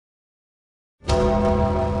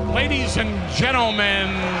Ladies and gentlemen.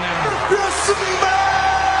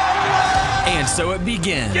 And so it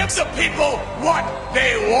begins. Give the people what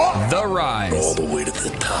they want. The rise. All the way to the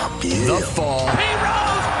top, yeah. The fall.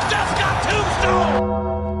 Heroes just got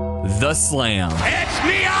tombstone. The slam. It's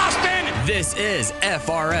me, Austin. This is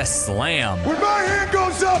FRS Slam. When my hand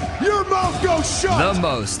goes up, your mouth goes shut. The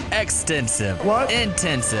most extensive,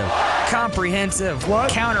 intensive, comprehensive,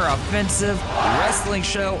 counter-offensive wrestling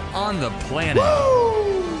show on the planet. Woo!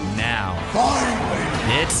 Now,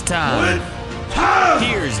 Finally, it's time.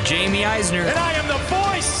 Here's Jamie Eisner. And I am the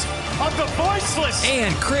voice of the voiceless.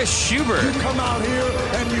 And Chris Schubert. you come out here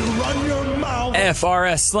and you run your mouth.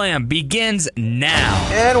 FRS Slam begins now.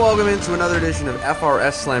 And welcome into another edition of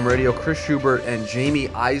FRS Slam Radio. Chris Schubert and Jamie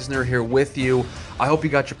Eisner here with you. I hope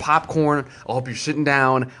you got your popcorn. I hope you're sitting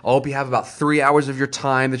down. I hope you have about 3 hours of your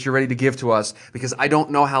time that you're ready to give to us, because I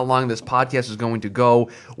don't know how long this podcast is going to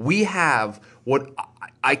go. We have what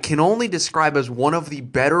I can only describe as one of the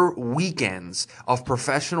better weekends of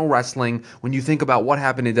professional wrestling when you think about what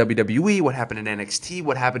happened in WWE, what happened in NXT,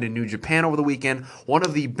 what happened in New Japan over the weekend. One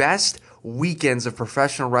of the best weekends of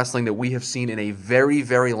professional wrestling that we have seen in a very,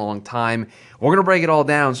 very long time. We're going to break it all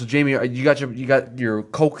down. So, Jamie, you got your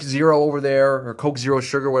Coke Zero over there, or Coke Zero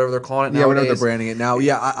Sugar, whatever they're calling it nowadays. Yeah, whatever they're branding it now.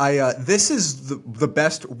 Yeah, I this is the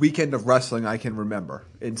best weekend of wrestling I can remember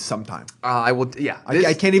in some time. I will. Yeah,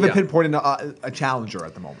 I can't even pinpoint a challenger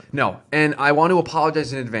at the moment. No, and I want to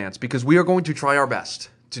apologize in advance because we are going to try our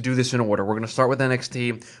best to do this in order. We're going to start with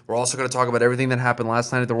NXT. We're also going to talk about everything that happened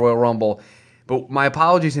last night at the Royal Rumble. But my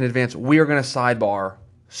apologies in advance. We are going to sidebar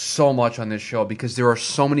so much on this show because there are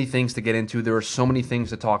so many things to get into. There are so many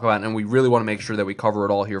things to talk about, and we really want to make sure that we cover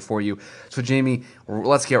it all here for you. So, Jamie,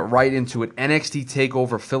 let's get right into it. NXT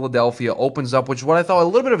TakeOver Philadelphia opens up, which is what I thought a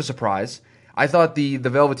little bit of a surprise. I thought the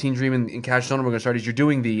Velveteen Dream and Cash Zona were going to start as you're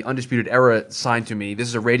doing the Undisputed Era sign to me. This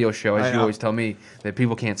is a radio show, as you always tell me, that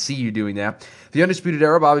people can't see you doing that. The Undisputed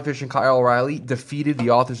Era, Bobby Fish and Kyle O'Reilly, defeated the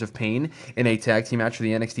Authors of Pain in a tag team match for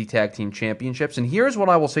the NXT Tag Team Championships. And here's what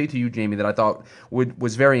I will say to you, Jamie, that I thought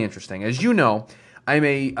was very interesting. As you know, I'm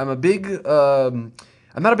not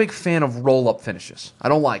a big fan of roll-up finishes. I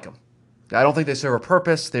don't like them. I don't think they serve a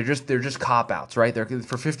purpose. They're just cop-outs, right? They're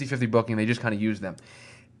for 50-50 booking. They just kind of use them.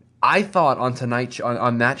 I thought on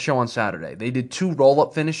that show on Saturday, they did two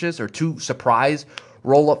roll-up finishes or two surprise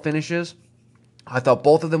roll-up finishes. I thought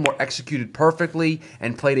both of them were executed perfectly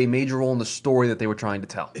and played a major role in the story that they were trying to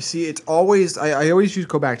tell. See, it's always I always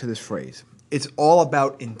go back to this phrase. It's all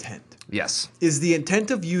about intent. Yes. Is the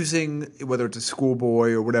intent of using, whether it's a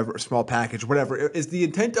schoolboy or whatever, a small package, whatever, is the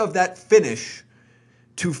intent of that finish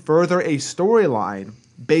to further a storyline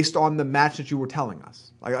based on the match that you were telling us?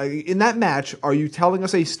 In that match, are you telling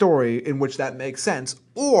us a story in which that makes sense,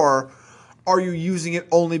 or are you using it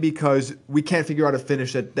only because we can't figure out a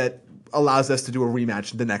finish that allows us to do a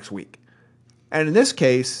rematch the next week? And in this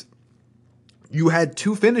case, you had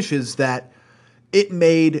two finishes that it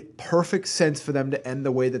made perfect sense for them to end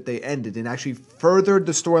the way that they ended and actually furthered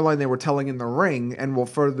the storyline they were telling in the ring and will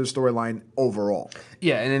further the storyline overall.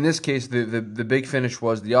 Yeah, and in this case, the big finish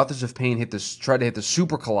was the Authors of Pain tried to hit the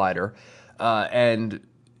Super Collider, and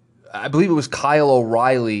I believe it was Kyle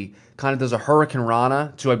O'Reilly kind of does a Hurricane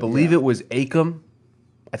Rana to, I believe it was Akam.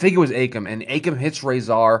 I think it was Akam, and Akam hits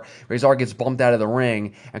Razor. Razor gets bumped out of the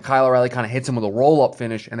ring, and Kyle O'Reilly kind of hits him with a roll-up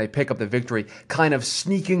finish, and they pick up the victory, kind of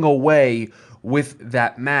sneaking away with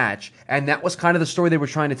that match. And that was kind of the story they were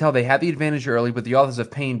trying to tell. They had the advantage early, but the Authors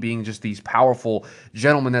of Pain, being just these powerful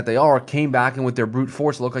gentlemen that they are, came back and with their brute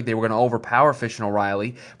force, it looked like they were going to overpower Fish and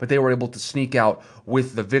O'Reilly, but they were able to sneak out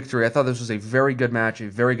with the victory. I thought this was a very good match, a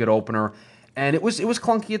very good opener. And it was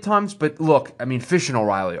clunky at times, but look, I mean, Fish and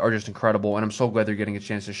O'Reilly are just incredible, and I'm so glad they're getting a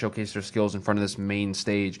chance to showcase their skills in front of this main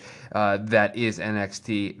stage that is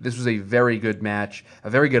NXT. This was a very good match,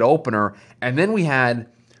 a very good opener, and then we had...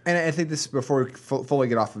 And I think this, before we fully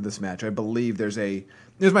get off of this match, I believe there's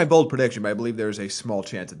my bold prediction, but I believe there's a small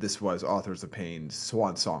chance that this was Authors of Pain's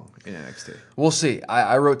swan song in NXT. We'll see.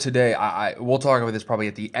 I wrote today, we'll talk about this probably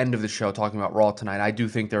at the end of the show, talking about Raw tonight. I do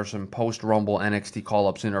think there are some post-Rumble NXT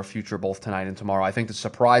call-ups in our future, both tonight and tomorrow. I think the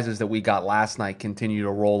surprises that we got last night continue to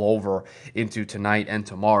roll over into tonight and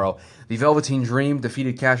tomorrow. The Velveteen Dream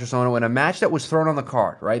defeated Cassius Ohno in a match that was thrown on the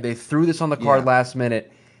card, right? They threw this on the card last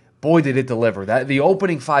minute. Boy, did it deliver. The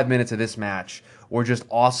opening 5 minutes of this match were just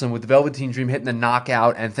awesome. With the Velveteen Dream hitting the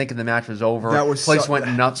knockout and thinking the match was over. That was Place so, went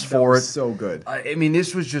nuts that for was it. so good. I mean,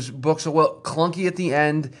 this was just booked so well. Clunky at the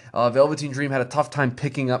end. Velveteen Dream had a tough time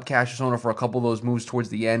picking up Cassius Ohno for a couple of those moves towards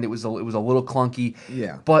the end. It was a little clunky.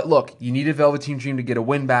 Yeah. But look, you needed Velveteen Dream to get a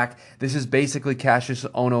win back. This is basically Cassius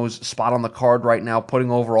Ohno's spot on the card right now,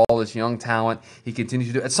 putting over all this young talent. He continues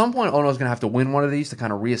to do. At some point, Ohno's going to have to win one of these to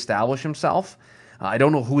kind of reestablish himself. I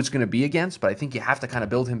don't know who it's going to be against, but I think you have to kind of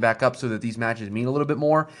build him back up so that these matches mean a little bit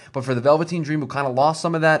more. But for the Velveteen Dream, who kind of lost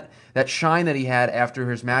some of that shine that he had after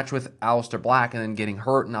his match with Aleister Black and then getting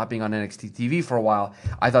hurt and not being on NXT TV for a while,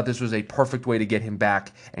 I thought this was a perfect way to get him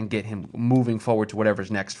back and get him moving forward to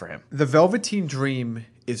whatever's next for him. The Velveteen Dream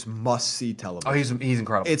is must-see television. Oh, he's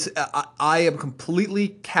incredible. It's I am completely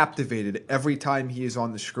captivated every time he is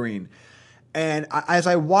on the screen. And as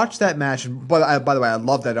I watched that match, by the way, I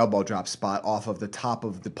love that elbow drop spot off of the top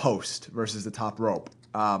of the post versus the top rope.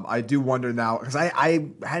 I do wonder now, because I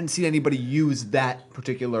hadn't seen anybody use that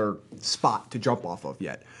particular spot to jump off of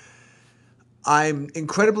yet. I'm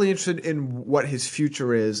incredibly interested in what his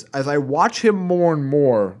future is. As I watch him more and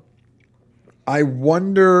more, I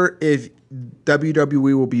wonder if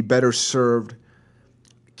WWE will be better served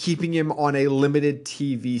keeping him on a limited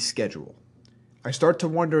TV schedule. I start to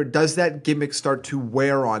wonder, does that gimmick start to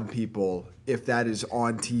wear on people if that is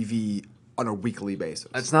on TV on a weekly basis?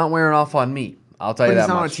 It's not wearing off on me. I'll tell you that But it's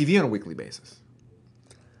not much. on TV on a weekly basis.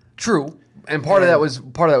 True, and part of that was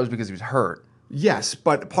because he was hurt. Yes,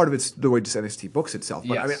 but part of it's the way just NXT books itself.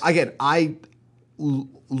 But Yes. I mean, again, I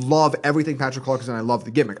love everything Patrick Clark is, and I love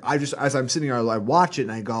the gimmick. I just, as I'm sitting there, I watch it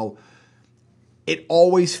and I go, it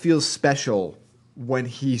always feels special when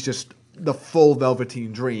he's just the full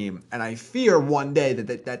Velveteen Dream, and I fear one day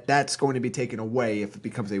that's going to be taken away if it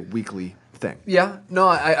becomes a weekly thing. Yeah, no,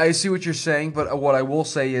 I see what you're saying, but what I will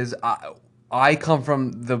say is I come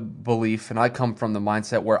from the belief and I come from the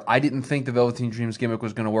mindset where I didn't think the Velveteen Dream's gimmick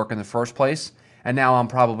was going to work in the first place, and now I'm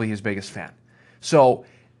probably his biggest fan. So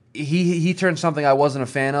he turned something I wasn't a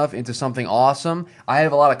fan of into something awesome. I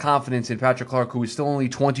have a lot of confidence in Patrick Clark, who is still only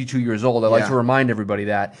 22 years old. I like to remind everybody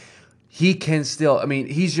that. He can still, I mean,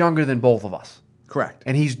 he's younger than both of us. Correct.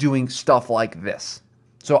 And he's doing stuff like this.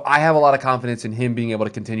 So I have a lot of confidence in him being able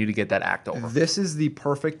to continue to get that act over. This is the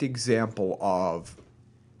perfect example of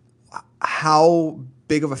how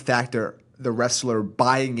big of a factor the wrestler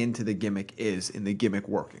buying into the gimmick is in the gimmick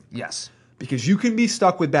working. Yes. Because you can be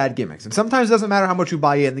stuck with bad gimmicks. And sometimes it doesn't matter how much you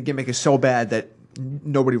buy in, the gimmick is so bad that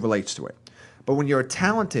nobody relates to it. But when you're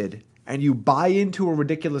talented and you buy into a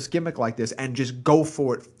ridiculous gimmick like this and just go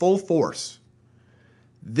for it full force,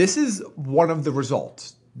 this is one of the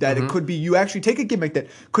results. That it could be you actually take a gimmick that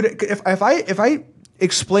could if I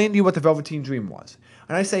explain to you what the Velveteen Dream was,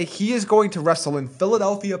 and I say he is going to wrestle in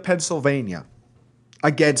Philadelphia, Pennsylvania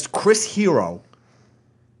against Chris Hero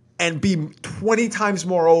and be 20 times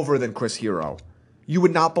more over than Chris Hero, you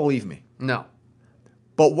would not believe me. No.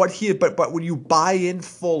 But but when you buy in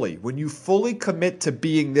fully, when you fully commit to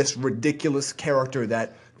being this ridiculous character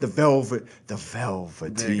that the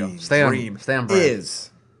Velveteen Dream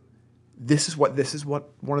is, this is what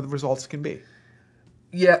one of the results can be.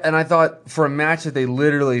 Yeah, and I thought for a match that they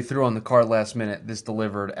literally threw on the card last minute, this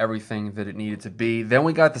delivered everything that it needed to be. Then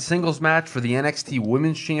we got the singles match for the NXT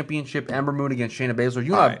Women's Championship, Ember Moon against Shayna Baszler.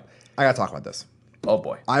 All right, I got to talk about this. Oh,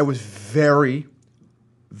 boy. I was very,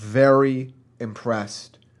 very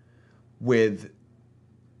impressed with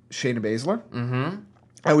Shayna Baszler. Mm-hmm.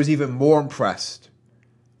 I was even more impressed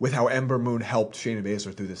with how Ember Moon helped Shayna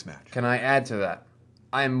Baszler through this match. Can I add to that?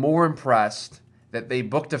 I am more impressed that they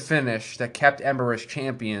booked a finish that kept Ember as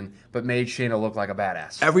champion but made Shayna look like a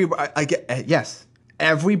badass. Yes.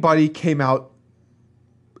 Everybody came out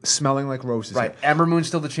smelling like roses. Right. Ember Moon's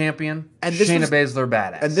still the champion, and Shayna Baszler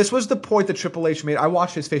badass. And this was the point that Triple H made. I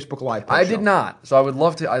watched his Facebook Live post I did not, so I would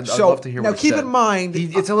love to. I'd love to hear now what he said. keep in mind,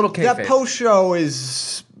 it's a little kayfabe. That post show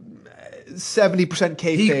is 70%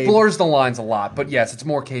 kayfabe. He blurs the lines a lot, but yes, it's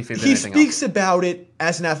more kayfabe than He anything speaks else. about it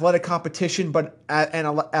as an athletic competition, but an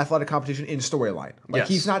athletic competition in storyline. Like Yes.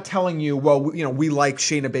 he's not telling you, well, we like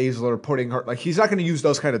Shayna Baszler putting her. Like he's not going to use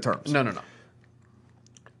those kind of terms. No.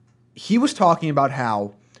 He was talking about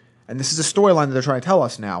how, and this is a storyline that they're trying to tell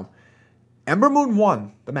us now. Ember Moon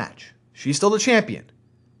won the match. She's still the champion.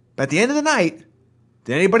 But at the end of the night,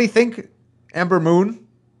 did anybody think Ember Moon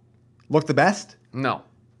looked the best? No.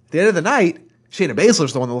 At the end of the night, Shayna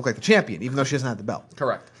Baszler's the one that looked like the champion, even though she doesn't have the belt.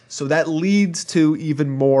 Correct. So that leads to even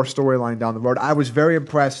more storyline down the road. I was very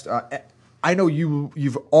impressed. I know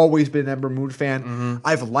you've always been an Ember Moon fan. Mm-hmm.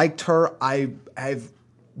 I've liked her. I've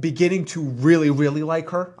beginning to really, really like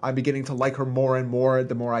her. I'm beginning to like her more and more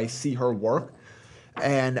the more I see her work.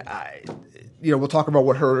 And we'll talk about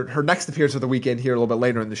what her next appearance of the weekend here a little bit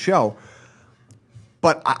later in the show.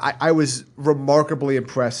 But I was remarkably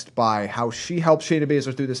impressed by how she helped Shayna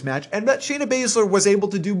Baszler through this match, and that Shayna Baszler was able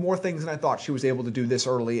to do more things than I thought she was able to do this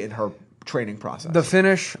early in her training process. The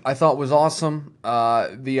finish I thought was awesome.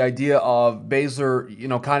 The idea of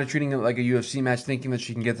Baszler, kind of treating it like a UFC match, thinking that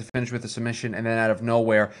she can get the finish with a submission, and then out of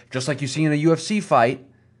nowhere, just like you see in a UFC fight,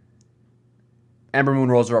 Ember Moon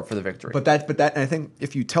rolls her up for the victory. But that, and I think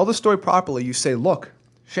if you tell the story properly, you say, look,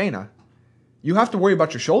 Shayna, you have to worry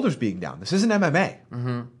about your shoulders being down. This isn't MMA.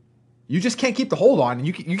 Mm-hmm. You just can't keep the hold on. And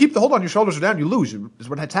you keep the hold on, your shoulders are down, you lose, is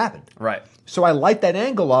what has happened. Right. So I like that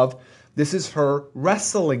angle of this is her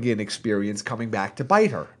wrestling in experience coming back to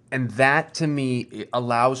bite her. And that, to me,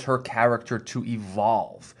 allows her character to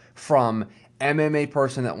evolve from MMA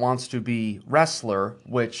person that wants to be wrestler,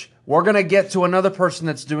 which we're going to get to another person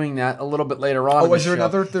that's doing that a little bit later on. Oh, is there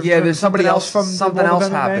another? There's somebody else from something the world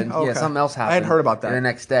else of MMA? happened. Okay. Yeah, something else happened. I had heard about that. The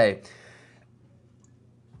next day.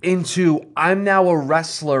 Into, I'm now a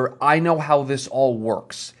wrestler. I know how this all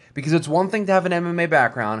works. Because it's one thing to have an MMA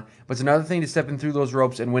background, but it's another thing to step in through those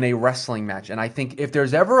ropes and win a wrestling match. And I think if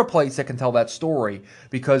there's ever a place that can tell that story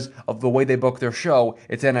because of the way they book their show,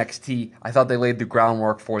 it's NXT. I thought they laid the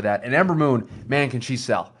groundwork for that. And Ember Moon, man, can she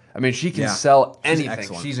sell. I mean, she can sell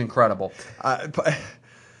anything. She's incredible. I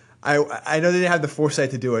know they didn't have the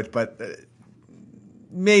foresight to do it, but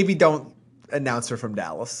maybe don't announce her from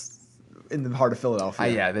Dallas. In the heart of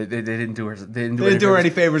Philadelphia. They didn't do her. They didn't do her any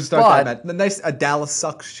favors to start that match. The nice Dallas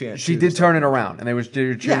sucks chant. She did turn it around, and they were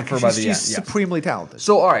cheering for her by the end. She's supremely talented.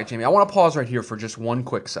 So, all right, Jamie, I want to pause right here for just one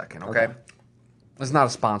quick second, okay? It's not a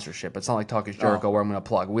sponsorship. It's not like Talk is Jericho where I'm going to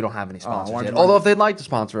plug. We don't have any sponsors yet. Although if they'd like to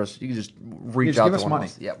sponsor us, you can just reach out to give us one money.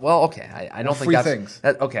 of us. Yeah, well, okay. I don't think free that's things.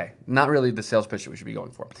 Okay, not really the sales pitch that we should be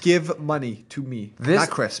going for. Give money to me, not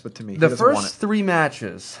Chris, but to me. The first 3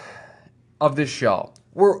 matches of this show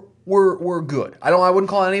were good. I wouldn't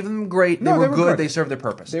call any of them great. They were good. They served their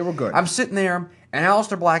purpose. They were good. I'm sitting there, and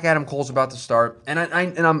Aleister Black, Adam Cole's about to start, and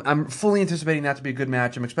I'm fully anticipating that to be a good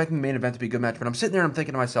match. I'm expecting the main event to be a good match, but I'm sitting there and I'm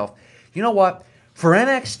thinking to myself, you know what? For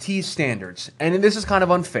NXT standards, and this is kind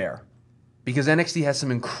of unfair, because NXT has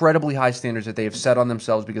some incredibly high standards that they have set on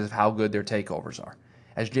themselves because of how good their takeovers are.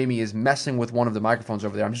 As Jamie is messing with one of the microphones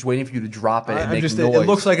over there, I'm just waiting for you to drop it and make noise. It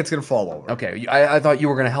looks like it's going to fall over. Okay, I thought you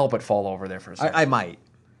were going to help it fall over there for a second. I might.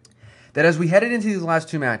 That as we headed into these last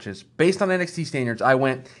 2 matches, based on NXT standards, I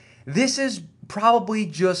went, this is probably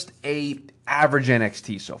just a average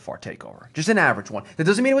NXT so far takeover. Just an average one. That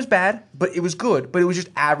doesn't mean it was bad, but it was good, but it was just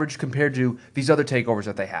average compared to these other takeovers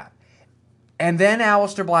that they had. And then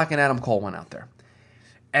Aleister Black and Adam Cole went out there.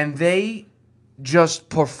 And they just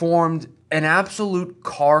performed an absolute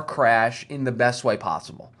car crash in the best way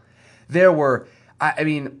possible. There were,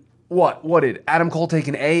 What did Adam Cole take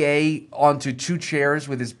an AA onto 2 chairs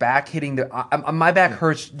with his back hitting the... my back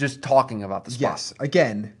hurts just talking about the spot. Yes,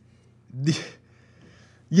 again,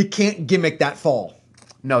 you can't gimmick that fall.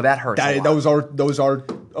 No, that hurts a lot. Those are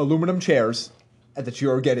aluminum chairs that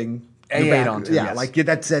you're getting... AA onto, yeah, yes. like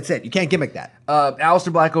that's it. You can't gimmick that.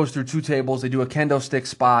 Aleister Black goes through 2 tables. They do a kendo stick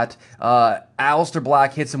spot. Aleister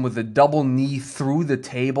Black hits him with a double knee through the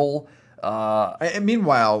table. And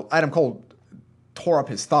meanwhile, Adam Cole tore up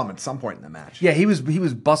his thumb at some point in the match. Yeah, he was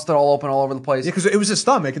busted all open all over the place. Yeah, because it was his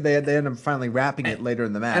stomach, and they ended up finally wrapping it later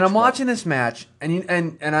in the match. And I'm watching this match,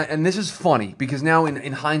 and this is funny because now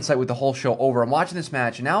in hindsight with the whole show over, I'm watching this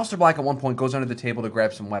match, and Aleister Black at one point goes under the table to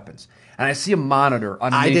grab some weapons, and I see a monitor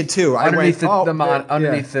underneath. I did too. Underneath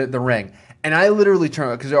the ring, and I literally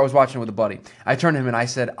turned because I was watching it with a buddy. I turned to him and I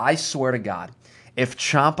said, "I swear to God, if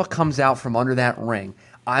Ciampa comes out from under that ring,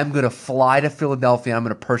 I'm going to fly to Philadelphia and I'm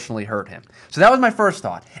going to personally hurt him." So that was my first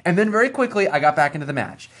thought. And then very quickly, I got back into the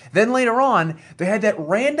match. Then later on, they had that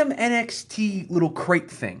random NXT little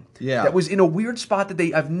crate thing. Yeah. That was in a weird spot that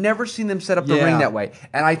I've never seen them set up the ring that way.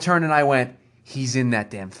 And I turned and I went, he's in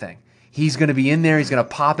that damn thing. He's going to be in there. He's going to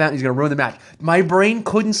pop out. And he's going to ruin the match. My brain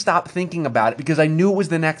couldn't stop thinking about it because I knew it was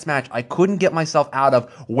the next match. I couldn't get myself out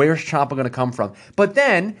of where's Ciampa going to come from. But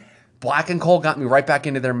then Black and Cole got me right back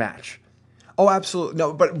into their match. Oh, absolutely.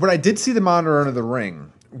 No, but when I did see the monitor under the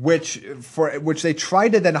ring, which they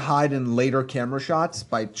tried to then hide in later camera shots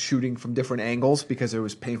by shooting from different angles because it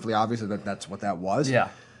was painfully obvious that that's what that was. Yeah.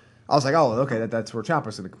 I was like, oh, okay, that's where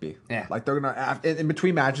Ciampa's going to be. Yeah. Like they're going to, in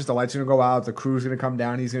between matches, the lights are going to go out, the crew's going to come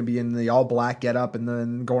down, he's going to be in the all black getup and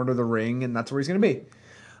then go under the ring, and that's where he's going to be.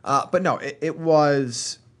 But no, it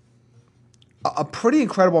was a pretty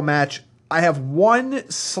incredible match. I have one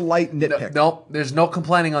slight nitpick. No, there's no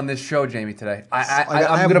complaining on this show, Jamie, today.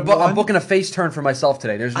 I'm booking a face turn for myself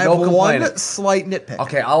today. There's no complaining. I have one slight nitpick.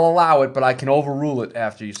 Okay, I'll allow it, but I can overrule it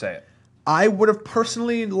after you say it. I would have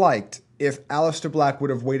personally liked if Aleister Black would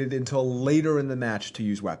have waited until later in the match to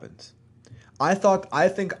use weapons. I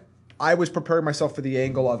think I was preparing myself for the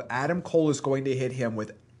angle of Adam Cole is going to hit him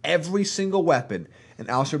with every single weapon, and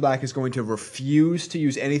Aleister Black is going to refuse to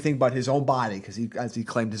use anything but his own body, because as he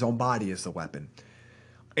claimed his own body as the weapon,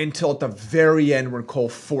 until at the very end when Cole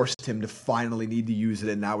forced him to finally need to use it,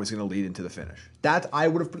 and that was going to lead into the finish. That I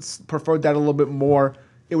would have preferred that a little bit more.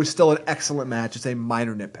 It was still an excellent match. It's a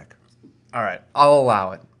minor nitpick. All right, I'll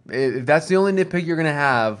allow it. If that's the only nitpick you're going to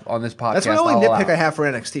have on this podcast, That's the only I'll allow nitpick it. I have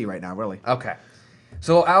for NXT right now, really. Okay.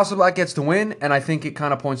 So Aleister Black gets the win, and I think it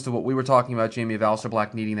kind of points to what we were talking about, Jamie, of Aleister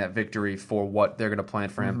Black needing that victory for what they're going to plan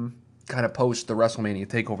for him, kind of post the WrestleMania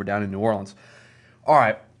takeover down in New Orleans. All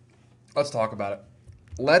right, let's talk about it.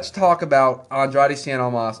 Let's talk about Andrade Cien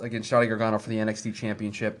Almas against Johnny Gargano for the NXT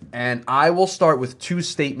Championship. And I will start with two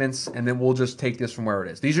statements, and then we'll just take this from where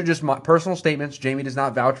it is. These are just my personal statements. Jamie does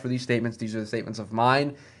not vouch for these statements. These are the statements of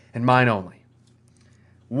mine and mine only.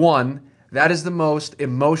 One, that is the most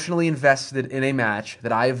emotionally invested in a match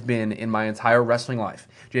that I have been in my entire wrestling life.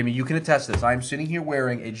 Jamie, you can attest to this. I am sitting here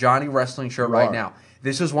wearing a Johnny Wrestling shirt right now.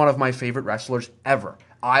 This is one of my favorite wrestlers ever.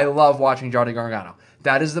 I love watching Johnny Gargano.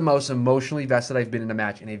 That is the most emotionally vested I've been in a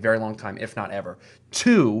match in a very long time, if not ever.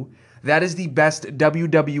 Two, that is the best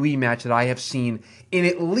WWE match that I have seen in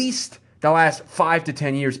at least the last 5 to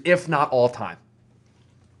 10 years, if not all time.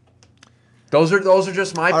 Those are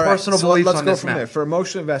just my personal beliefs on this match. There. For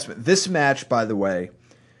emotional investment, this match, by the way,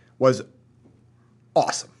 was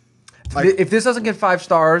awesome. If this doesn't get 5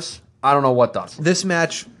 stars, I don't know what does. This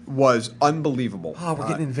match was unbelievable. Oh, we're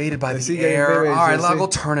getting invaded by the getting air. invaded, All right, see? we'll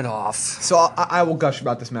turn it off. So I will gush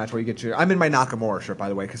about this match while you get your... I'm in my Nakamura shirt, by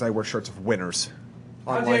the way, because I wear shirts of winners.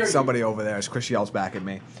 Unlike somebody over there, as Chris yells back at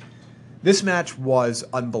me. This match was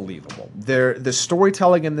unbelievable. The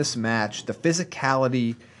storytelling in this match, the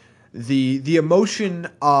physicality, the emotion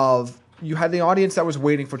of... You had the audience that was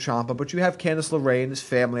waiting for Ciampa, but you have Candice LeRae and his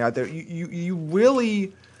family out there. You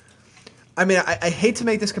really... I mean, I hate to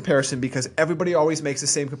make this comparison because everybody always makes the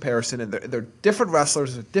same comparison, and they're different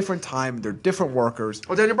wrestlers at a different time, they're different workers.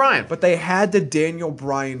 Well, Daniel Bryan. But they had the Daniel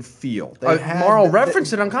Bryan feel. Morrow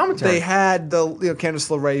referenced it on commentary. They had the Candice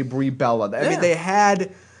LeRae, Brie Bella. I mean, they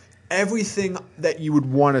had everything that you would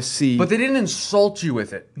want to see. But they didn't insult you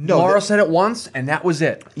with it. No, Morrow said it once, and that was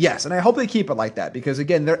it. Yes, and I hope they keep it like that because,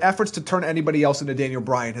 again, their efforts to turn anybody else into Daniel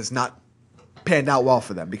Bryan has not panned out well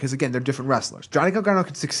for them because, again, they're different wrestlers. Johnny Gargano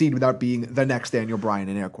could succeed without being the next Daniel Bryan,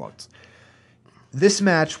 in air quotes. This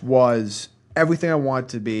match was everything I want it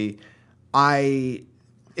to be.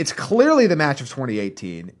 It's clearly the match of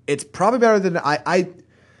 2018. It's probably better than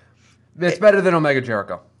It's better than Omega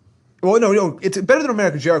Jericho. Well, no, it's better than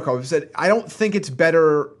Omega Jericho. I said I don't think it's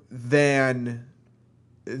better than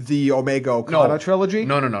the Omega Okada trilogy.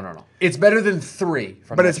 No. It's better than 3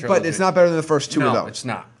 from but that it's trilogy. not better than the first 2 of those. No, it's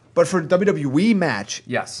not. But for WWE match,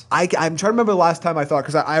 Yes. I'm trying to remember the last time I thought,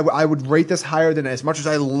 because I would rate this higher than, as much as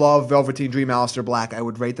I love Velveteen Dream Aleister Black, I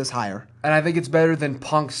would rate this higher. And I think it's better than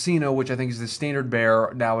Punk Cena, which I think is the standard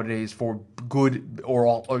bearer nowadays for good or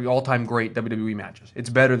all-time great WWE matches. It's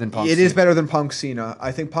better than Punk Cena. It is better than Punk Cena.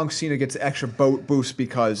 I think Punk Cena gets an extra boost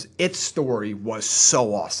because its story was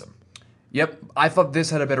so awesome. Yep. I thought this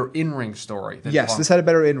had a better in-ring story than Yes, Punk. this had a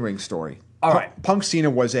better in-ring story. All right. Punk Cena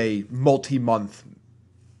was a multi-month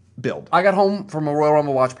build. I got home from a Royal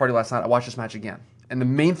Rumble watch party last night. I watched this match again. And the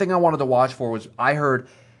main thing I wanted to watch for was I heard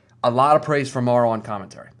a lot of praise from Morrow on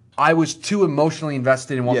commentary. I was too emotionally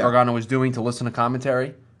invested in what Gargano was doing to listen to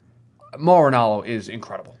commentary. Mauro Ranallo is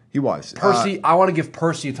incredible. He was. Percy, I want to give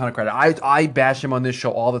Percy a ton of credit. I bash him on this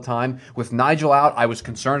show all the time. With Nigel out, I was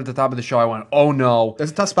concerned at the top of the show. I went, oh no.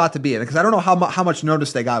 That's a tough spot to be in because I don't know how much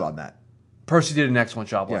notice they got on that. Percy did an excellent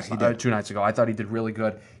job last night, 2 nights ago. I thought he did really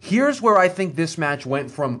good. Here's where I think this match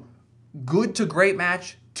went from good to great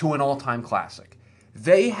match to an all-time classic.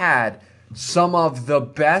 They had some of the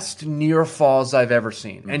best near falls I've ever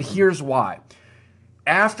seen. And here's why.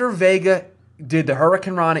 After Vega did the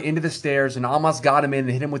Hurricane Rana into the stairs and almost got him in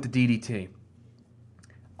and hit him with the DDT,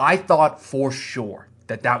 I thought for sure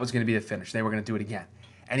that was going to be the finish. They were going to do it again.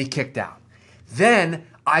 And he kicked out. Then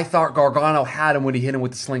I thought Gargano had him when he hit him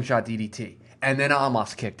with the slingshot DDT. And then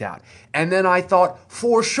Almas kicked out. And then I thought,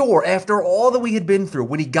 for sure, after all that we had been through,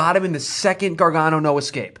 when he got him in the second Gargano no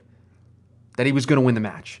escape, that he was going to win the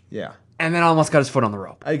match. Yeah. And then Almas got his foot on the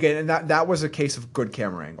rope. Again, and that was a case of good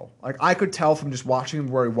camera angle. Like, I could tell from just watching him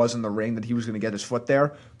where he was in the ring that he was going to get his foot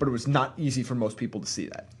there, but it was not easy for most people to see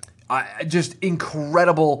that. Just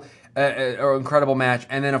incredible match.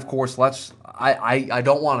 And then, of course, I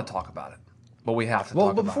don't want to talk about it. but we have to Well,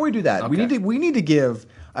 talk but about before we do that, Okay. we need to give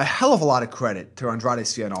a hell of a lot of credit to Andrade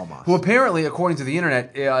Cien Almas. Who apparently, according to the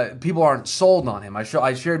internet, people aren't sold on him. I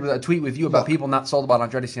shared a tweet with you about people not sold about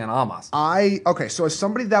Andrade Cien Almas. So as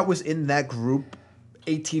somebody that was in that group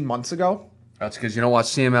 18 months ago, That's because you don't watch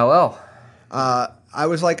CMLL. I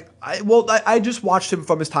was like, I just watched him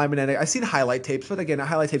from his time in NXT. I seen highlight tapes, but again,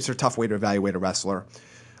 highlight tapes are a tough way to evaluate a wrestler.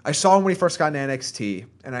 I saw him when he first got in NXT,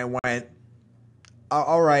 and I went,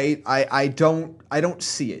 all right, I don't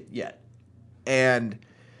see it yet, and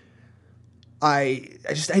I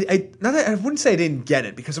wouldn't say I didn't get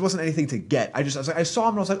it because it wasn't anything to get. I saw him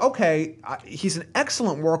and I was like, okay, he's an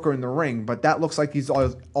excellent worker in the ring, but that looks like he's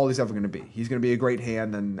all he's ever going to be. He's going to be a great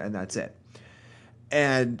hand, and that's it.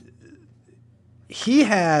 And he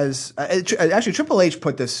has actually Triple H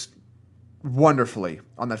put this wonderfully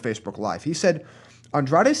on that Facebook Live. He said,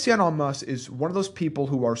 Andrade Cien Almas is one of those people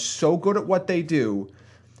who are so good at what they do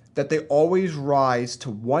that they always rise to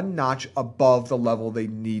one notch above the level they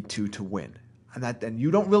need to win. And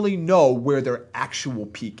you don't really know where their actual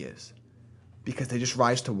peak is because they just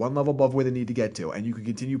rise to one level above where they need to get to, and you can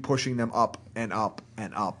continue pushing them up and up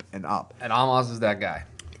and up and up. And Almas is that guy.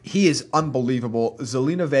 He is unbelievable.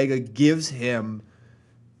 Zelina Vega gives him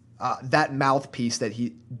that mouthpiece that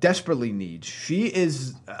he desperately needs. She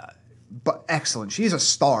is but excellent. She's a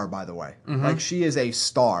star, by the way. Mm-hmm. Like, she is a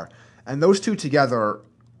star. And those two together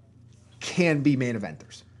can be main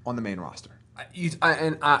eventers on the main roster.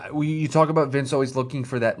 You talk about Vince always looking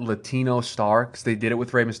for that Latino star because they did it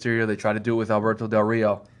with Rey Mysterio. They tried to do it with Alberto Del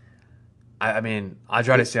Rio. I mean,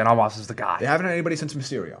 Andrade Cien Almas is the guy. They haven't had anybody since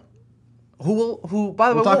Mysterio. Who? By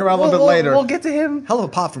the way, We'll talk about a little bit later. We'll get to him. Hell of a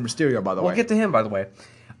pop from Mysterio, by the way. We'll get to him, by the way.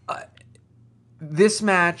 This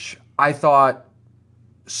match, I thought,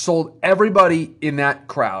 sold everybody in that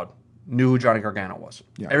crowd knew who Johnny Gargano was.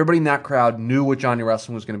 Yeah. Everybody in that crowd knew what Johnny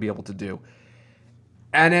Wrestling was going to be able to do.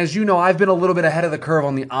 And as you know, I've been a little bit ahead of the curve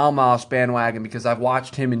on the Almas bandwagon because I've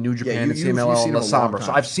watched him in New Japan and CMLL and La Sombra,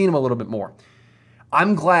 so I've seen him a little bit more.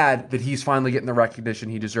 I'm glad that he's finally getting the recognition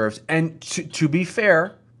he deserves. And to be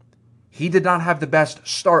fair, he did not have the best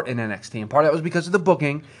start in NXT, and part of that was because of the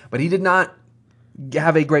booking, but he did not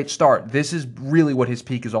have a great start. This is really what his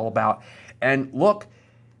peak is all about. And look,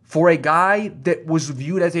 for a guy that was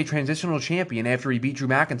viewed as a transitional champion after he beat Drew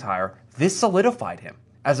McIntyre, this solidified him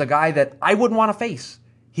as a guy that I wouldn't want to face.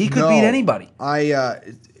 He could beat anybody. As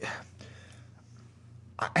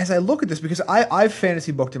I look at this, because I've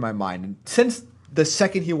fantasy booked in my mind, and since the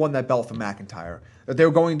second he won that belt from McIntyre, that they're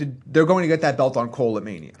going to get that belt on Cole at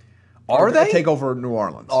Mania. Are they? Take over New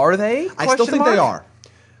Orleans. Are they? I still think they are.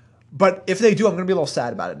 But if they do, I'm going to be a little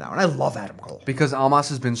sad about it now. And I love Adam Cole. Because Almas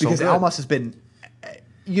has been so good. Because Almas has been...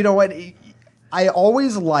 You know what? I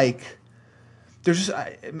always like... There's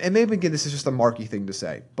just... And maybe again, this is just a marky thing to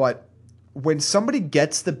say, but when somebody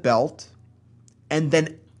gets the belt and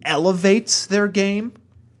then elevates their game,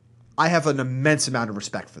 I have an immense amount of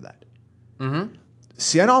respect for that. Mm-hmm.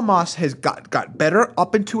 Cien Almas has got better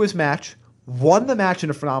up into his match, won the match in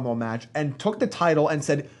a phenomenal match, and took the title and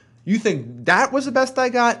said, you think that was the best I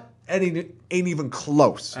got? And he ain't even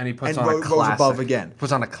close. And he puts on a classic. Goes above again.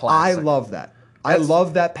 Puts on a classic. I love that. I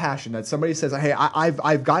love that passion that somebody says, hey,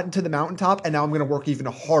 I've gotten to the mountaintop, and now I'm going to work even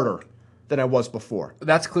harder than I was before.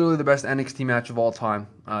 That's clearly the best NXT match of all time.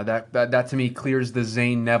 That to me clears the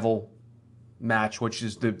Zayn Neville match, which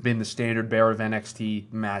has been the standard bearer of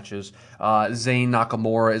NXT matches. Zayn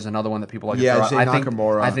Nakamura is another one that people like. Yeah, to throw out.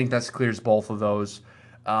 Nakamura. I think that clears both of those.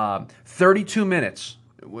 32 minutes,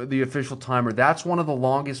 the official timer. That's one of the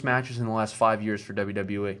longest matches in the last 5 years for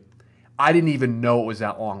WWE. I didn't even know it was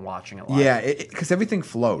that long watching it live. Yeah, because everything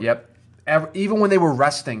flowed. Yep. Even when they were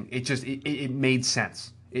resting, it made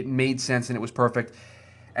sense. It made sense and it was perfect.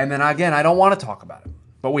 And then again, I don't want to talk about it,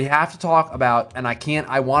 but we have to talk about, and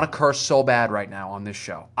I want to curse so bad right now on this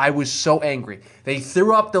show. I was so angry. They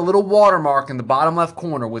threw up the little watermark in the bottom left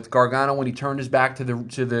corner with Gargano when he turned his back to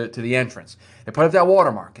the entrance. They put up that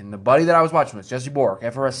watermark, and the buddy that I was watching was Jesse Bork,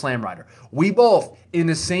 FRS Slam Rider. We both, in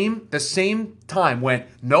the same time, went,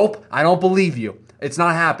 nope, I don't believe you. It's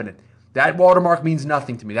not happening. That watermark means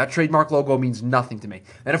nothing to me. That trademark logo means nothing to me.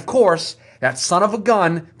 And of course, that son of a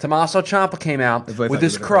gun, Tommaso Ciampa, came out with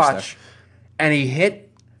his crutch, and he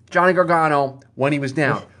hit Johnny Gargano when he was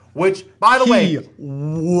down. Which, by the way, he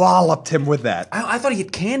walloped him with that. I thought he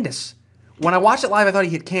hit Candice. When I watched it live, I thought he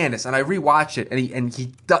hit Candice, and I rewatched it, and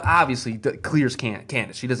he obviously clears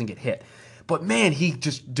Candice. She doesn't get hit. But man, he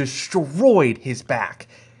just destroyed his back.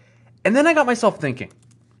 And then I got myself thinking.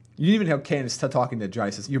 You didn't even have Candice talking to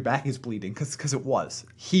Johnny. Says, your back is bleeding, because it was.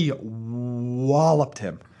 He walloped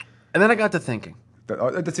him. And then I got to thinking,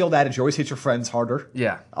 That's the old adage. You always hit your friends harder.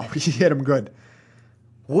 Yeah. Oh, he hit him good.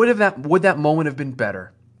 Would that moment have been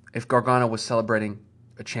better if Gargano was celebrating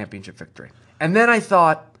a championship victory? And then I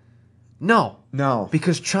thought, no.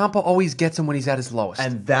 Because Ciampa always gets him when he's at his lowest.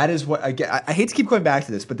 And that is what I hate to keep going back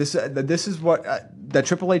to this, but this is what that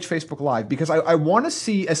Triple H Facebook Live, because I want to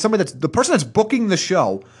see, as somebody that's the person that's booking the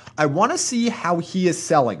show, I want to see how he is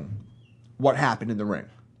selling what happened in the ring.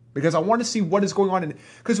 Because I want to see what is going on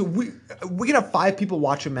because we can have 5 people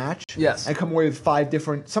watch a match, yes, and come away with 5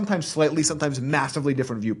 different, sometimes slightly, sometimes massively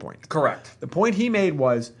different viewpoints. Correct. The point he made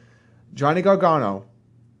was Johnny Gargano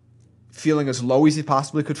feeling as low as he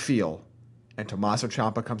possibly could feel, and Tommaso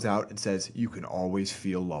Ciampa comes out and says, "You can always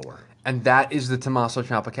feel lower." And that is the Tommaso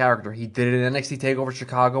Ciampa character. He did it in NXT TakeOver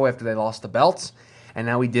Chicago after they lost the belts, and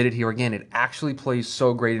now he did it here again. It actually plays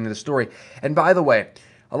so great into the story. And by the way,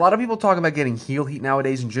 a lot of people talk about getting heel heat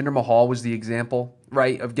nowadays, and Jinder Mahal was the example,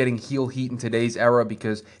 right, of getting heel heat in today's era,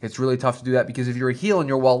 because it's really tough to do that, because if you're a heel and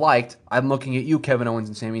you're well-liked, I'm looking at you, Kevin Owens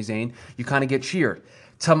and Sami Zayn, you kind of get cheered.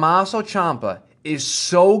 Tommaso Ciampa is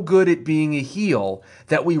so good at being a heel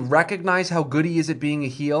that we recognize how good he is at being a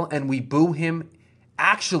heel, and we boo him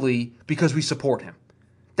actually because we support him.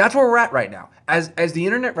 That's where we're at right now. As the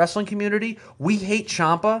internet wrestling community, we hate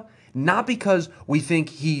Ciampa, not because we think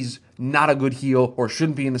he's not a good heel or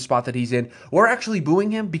shouldn't be in the spot that he's in. We're actually booing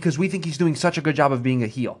him because we think he's doing such a good job of being a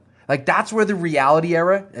heel. Like, that's where the reality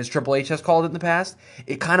era, as Triple H has called it in the past,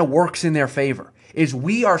 it kind of works in their favor. Is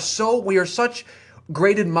we are such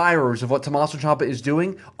great admirers of what Tommaso Ciampa is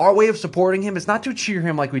doing. Our way of supporting him is not to cheer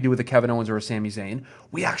him like we do with a Kevin Owens or a Sami Zayn.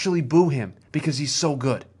 We actually boo him because he's so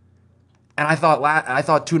good. And I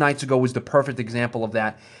thought 2 nights ago was the perfect example of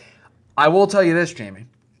that. I will tell you this, Jamie.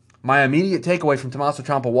 My immediate takeaway from Tommaso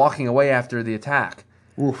Ciampa walking away after the attack.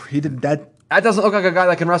 Oof, he did that. That doesn't look like a guy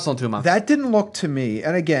that can wrestle in 2 months. That didn't look to me,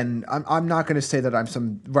 and again, I'm not going to say that I'm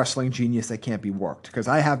some wrestling genius that can't be worked, because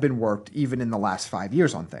I have been worked even in the last 5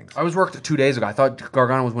 years on things. I was worked 2 days ago. I thought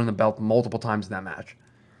Gargano was winning the belt multiple times in that match.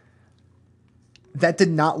 That did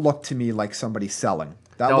not look to me like somebody selling.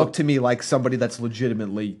 That looked to me like somebody that's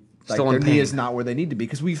legitimately like still in their pain. knee is not where they need to be,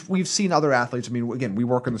 because we've seen other athletes. I mean, again, we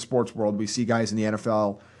work in the sports world. We see guys in the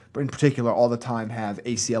NFL, but in particular, all the time have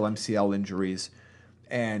ACL, MCL injuries,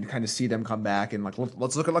 and kind of see them come back. And like,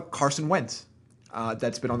 let's look at like Carson Wentz,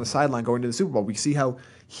 that's been on the sideline going to the Super Bowl. We see how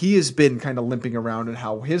he has been kind of limping around and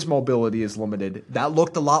how his mobility is limited. That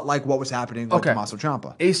looked a lot like what was happening with Tommaso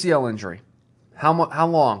Ciampa. ACL injury. How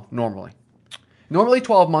long normally? Normally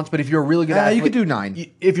 12 months, but if you're a really good athlete, you could do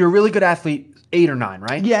 9. If you're a really good athlete, 8 or 9,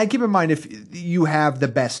 right? Yeah, and keep in mind if you have the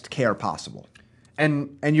best care possible. And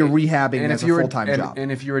you're rehabbing as a full-time job.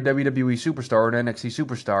 And if you're a WWE superstar or an NXT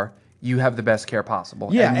superstar, you have the best care possible.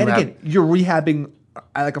 Yeah, and again, you're rehabbing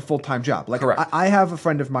like a full-time job. Like, correct. I have a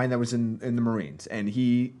friend of mine that was in the Marines, and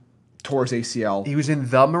he tore his ACL. He was in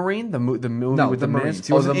The Marine? The movie with the Marines. Miz?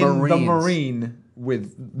 He was the in Marines. The Marine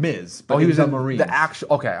with Miz. But he was in in the Marines. the actual...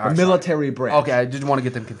 Okay, all right, the military branch. Okay, I didn't want to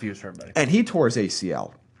get them confused for everybody. And he tore his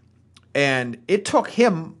ACL. And it took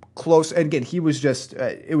him close... And again, he was just...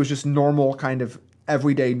 it was just normal kind of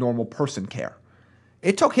everyday normal person care.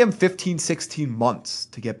 It took him 15, 16 months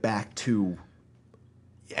to get back to...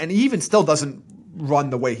 And he even still doesn't run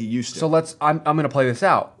the way he used to. So I'm going to play this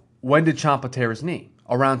out. When did Ciampa tear his knee?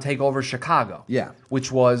 Around TakeOver Chicago. Yeah.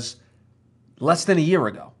 Which was less than a year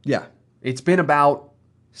ago. Yeah. It's been about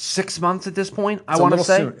 6 months at this point, I want to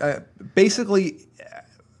say. Soon. Basically,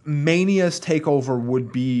 Mania's TakeOver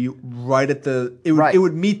would be right at the... It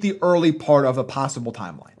would meet the early part of a possible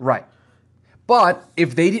timeline. Right. But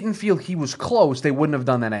if they didn't feel he was close, they wouldn't have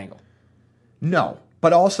done that angle. No.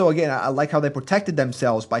 But also, again, I like how they protected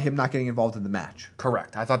themselves by him not getting involved in the match.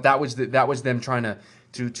 Correct. I thought that was them trying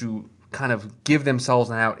to kind of give themselves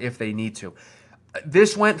an out if they need to.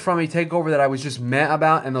 This went from a TakeOver that I was just meh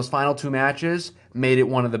about, and those final 2 matches made it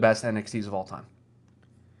one of the best NXTs of all time.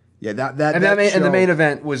 Yeah, and the main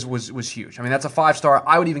event was huge. I mean, that's a 5-star.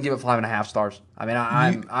 I would even give it 5.5 stars. I mean,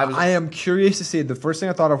 I am curious to see. The first thing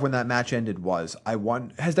I thought of when that match ended was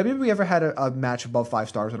has WWE ever had a match above 5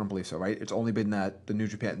 stars? I don't believe so, right? It's only been the New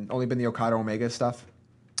Japan, only been the Okada Omega stuff.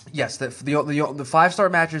 Yes, the 5-star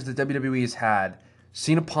matches that WWE has had,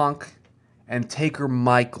 Cena Punk and Taker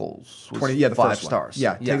Michaels was the 5 first stars. One.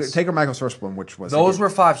 Yeah, yes. Taker Michaels' first one, which was... Those were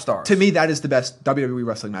 5 stars. To me, that is the best WWE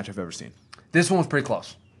wrestling match I've ever seen. This one was pretty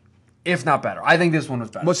close, if not better. I think this one was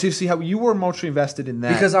better. Well, so you see how you were emotionally invested in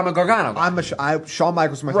that. Because I'm a Gargano guy. Shawn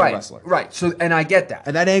Michaels is my favorite wrestler. Right, so, and I get that.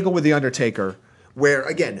 And that angle with The Undertaker, where,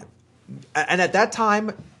 again, and at that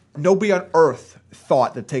time, nobody on earth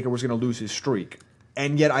thought that Taker was going to lose his streak.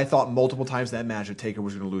 And yet I thought multiple times that match that Taker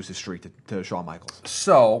was going to lose his streak to Shawn Michaels.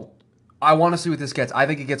 So, I want to see what this gets. I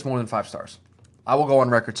think it gets more than 5 stars. I will go on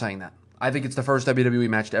record saying that. I think it's the first WWE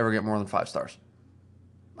match to ever get more than 5 stars.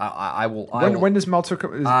 I will. When does Meltzer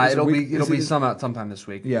come? It'll be sometime this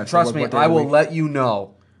week. Yeah, so trust me. what day I of the will week? let you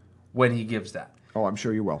know when he gives that. Oh, I'm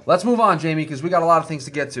sure you will. Let's move on, Jamie, because we got a lot of things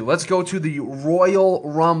to get to. Let's go to the Royal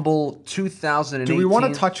Rumble 2018. Do we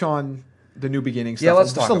want to touch on the New Beginning stuff? Yeah,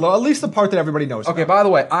 let's talk about it. At least the part that everybody knows. Okay, about. by the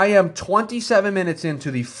way, I am 27 minutes into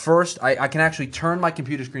the first. I can actually turn my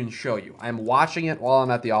computer screen and show you. I'm watching it while I'm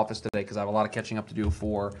at the office today because I have a lot of catching up to do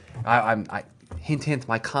for. Hint,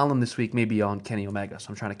 my column this week may be on Kenny Omega, so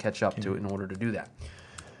I'm trying to catch up to it in order to do that.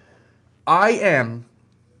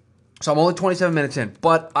 So I'm only 27 minutes in,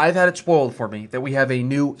 but I've had it spoiled for me that we have a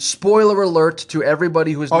new spoiler alert to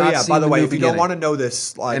everybody who has not seen by the way, New if you Beginning. don't want to know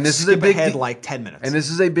this, And this is skip a big ahead de- like 10 minutes. And this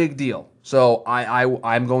is a big deal. So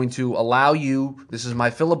I'm going to allow you. This is my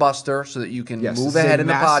filibuster, so that you can Yes, move this is ahead a in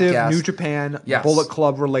the massive podcast. New Japan Yes. Bullet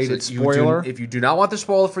Club related So spoiler. if you do not want the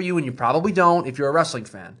spoiler for you, and you probably don't, if you're a wrestling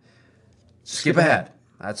fan, skip ahead.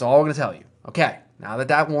 That's all we're going to tell you. Okay. Now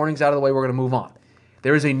that warning's out of the way, we're going to move on.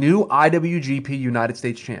 There is a new IWGP United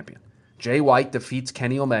States champion. Jay White defeats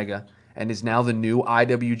Kenny Omega and is now the new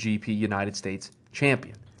IWGP United States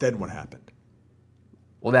champion. Then what happened?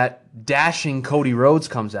 Well, that dashing Cody Rhodes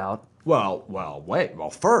comes out. Wait. Well,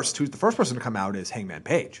 first, who's the first person to come out is Hangman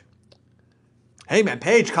Page. Hangman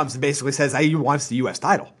Page comes and basically says he wants the U.S.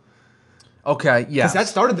 title. Okay, yeah. Because that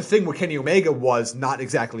started the thing where Kenny Omega was not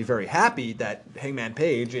exactly very happy that Hangman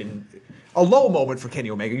Page, in a low moment for Kenny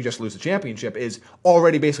Omega, you just lose the championship, is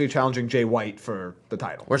already basically challenging Jay White for the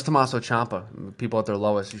title. Where's Tommaso Ciampa? People at their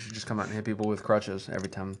lowest. You should just come out and hit people with crutches every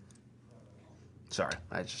time. Sorry,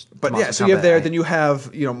 But Tommaso yeah, so you have Ciampa, there, then you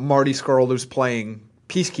have Marty Scurll who's playing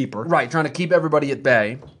Peacekeeper. right, trying to keep everybody at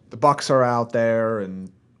bay. The Bucks are out there,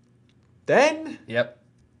 and then Yep.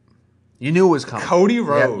 You knew it was coming. Cody Yep,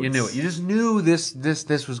 Rhodes. you knew it. You just knew this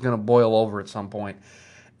was going to boil over at some point.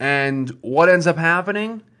 And what ends up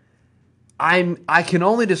happening? I can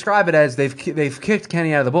only describe it as they've kicked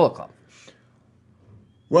Kenny out of the Bullet Club.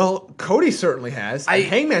 Well, Cody certainly has. And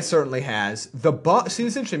Hangman certainly has. See,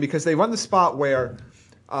 it's interesting because they run the spot where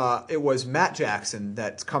it was Matt Jackson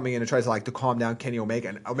that's coming in and tries to calm down Kenny Omega,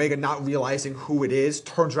 and Omega, not realizing who it is,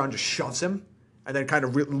 turns around and just shoves him, and then kind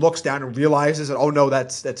of looks down and realizes that, oh no,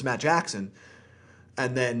 that's Matt Jackson.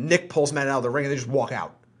 And then Nick pulls Matt out of the ring and they just walk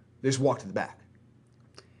out. They just walk to the back.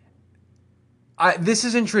 This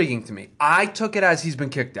is intriguing to me. I took it as he's been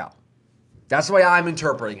kicked out. That's the way I'm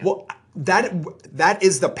interpreting it. Well, that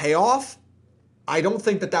is the payoff. I don't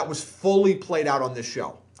think that was fully played out on this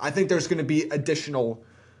show. I think there's going to be additional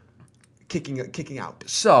kicking out.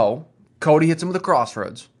 So, Cody hits him with a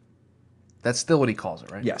crossroads. That's still what he calls it,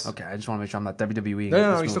 right? Yes. Okay, I just want to make sure I'm not WWE.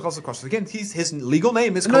 No, he still calls it crossroads. Again, his legal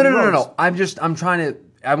name is Cody No. Rhodes.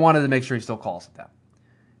 I wanted to make sure he still calls it that.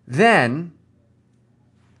 Then,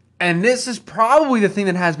 and this is probably the thing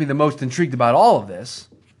that has me the most intrigued about all of this,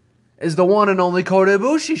 is the one and only Kota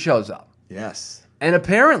Ibushi shows up. Yes. And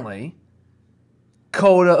apparently,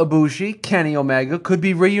 Kota Ibushi, Kenny Omega could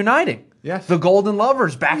be reuniting. Yes. The Golden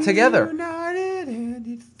Lovers back together. United and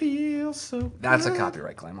it feels so That's a good.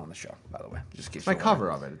 copyright claim on the show, by the way. Just in case It's my you're cover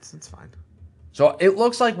wondering. of it. It's fine. So it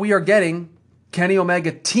looks like we are getting Kenny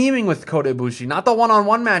Omega teaming with Kota Ibushi. Not the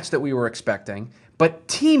one-on-one match that we were expecting, but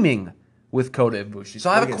teaming with Kota Ibushi. So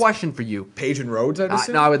I have a question for you. Page and Rhodes, I'd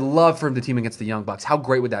assume? Now, I would love for him to team against the Young Bucks. How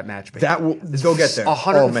great would that match be? They'll get there.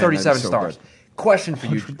 137 so stars. good. Question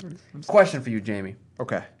for you, Jamie.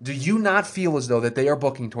 Okay. Do you not feel as though that they are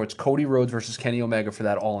booking towards Cody Rhodes versus Kenny Omega for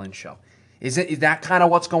that All-In show? Is that kind of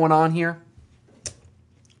what's going on here?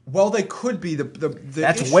 Well, they could be.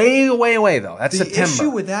 That's issue, way away though. That's the September. issue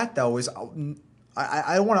with that though is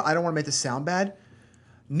I don't want to make this sound bad.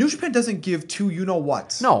 New Japan doesn't give two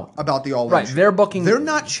you-know-whats about the All-In Right, show. they're booking. They're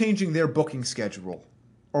not changing their booking schedule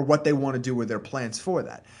or what they want to do with their plans for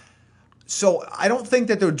that. So I don't think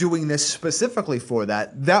that they're doing this specifically for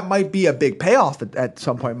that. That might be a big payoff at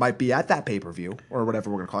some point. Might be at that pay-per-view or whatever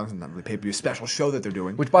we're going to call it. It's not really pay-per-view, special show that they're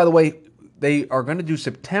doing. Which, by the way, they are going to do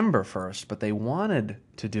September 1st, but they wanted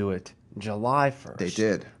to do it July 1st. They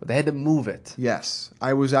did. But they had to move it. Yes,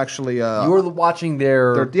 I was actually. You were watching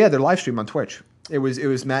their live stream on Twitch. It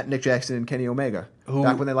was Matt, Nick Jackson, and Kenny Omega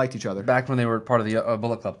back when they liked each other. back when they were part of the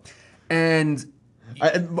Bullet Club. And By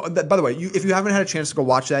the way, if you haven't had a chance to go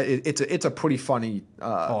watch that, it's a pretty funny,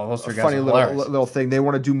 those three guys funny are hilarious. little thing. They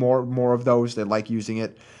want to do more of those. They like using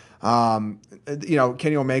it.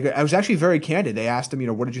 Kenny Omega. I was actually very candid. They asked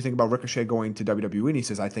him, what did you think about Ricochet going to WWE? And he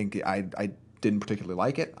says, I think I didn't particularly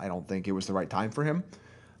like it. I don't think it was the right time for him.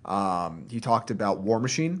 He talked about War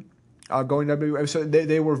Machine going to WWE. So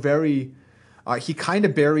they were very He kind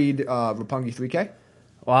of buried Roppongi 3K.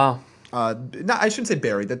 Wow. No, I shouldn't say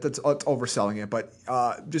buried. That's overselling it, but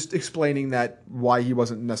just explaining that why he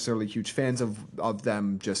wasn't necessarily huge fans of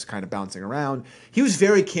them just kind of bouncing around. He was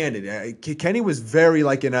very candid. Kenny was very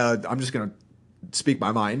like in a I'm just gonna speak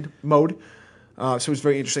my mind mode. So it was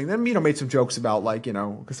very interesting. Then made some jokes about like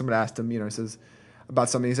because someone asked him he says about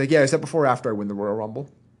something. He's like, yeah, is that before or after I win the Royal Rumble?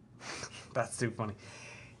 That's too funny.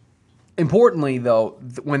 Importantly, though,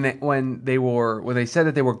 when they said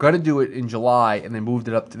that they were going to do it in July and they moved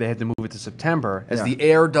it up, they had to move it to September as the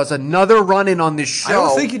air does another run-in on this show. I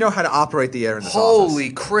don't think you know how to operate the air in this Holy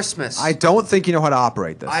office. Christmas! I don't think you know how to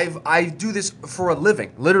operate this. I do this for a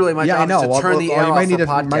living. Literally, my job is to turn the air you off might need for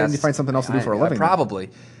to, podcasts. You might need to find something else to do for a living. Probably.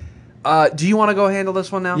 Do you want to go handle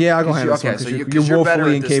this one now? Yeah, I'll go handle this one. Okay, so you're better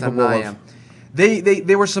woefully at this incapable than I of. am.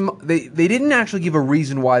 They were some. They didn't actually give a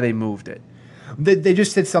reason why they moved it. They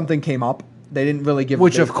just said something came up. They didn't really give.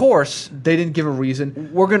 Which, of course, they didn't give a reason.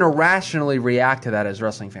 We're going to rationally react to that as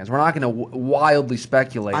wrestling fans. We're not going to wildly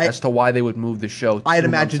speculate as to why they would move the show. I'd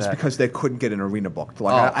imagine it's because they couldn't get an arena booked.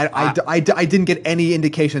 Like I didn't get any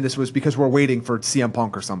indication this was because we're waiting for CM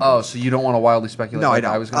Punk or something. Oh, so you don't want to wildly speculate? No, like I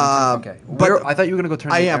don't. I was going to. Okay, but I thought you were going to go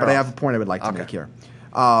turn. I the am, air but I off. have a point I would like to make here.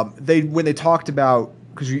 When they talked about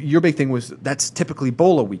because your big thing was that's typically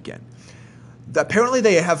Bola weekend. Apparently,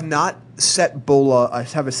 they have not set Bola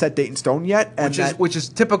have a set date in stone yet, and which is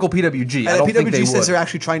typical PWG. And I don't think they PWG says would. they're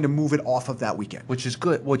actually trying to move it off of that weekend, which is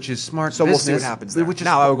good, which is smart. So business, we'll see what happens there. Which is,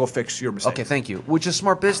 now I will go fix your mistake. Okay, thank you. Which is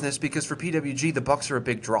smart business because for PWG the Bucks are a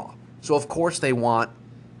big draw, so of course they want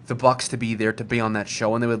the Bucks to be there to be on that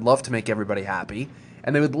show, and they would love to make everybody happy,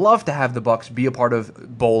 and they would love to have the Bucks be a part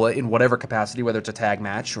of Bola in whatever capacity, whether it's a tag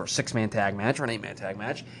match or a 6-man tag match or an 8-man tag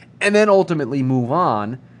match, and then ultimately move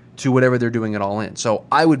on to whatever they're doing it all in. So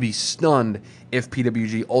I would be stunned if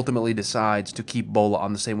PWG ultimately decides to keep Bola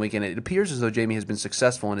on the same weekend. It appears as though Jamie has been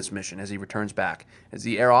successful in his mission as he returns back. Is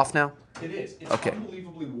the air off now? It is. It's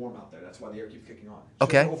unbelievably warm out there. That's why the air keeps kicking on.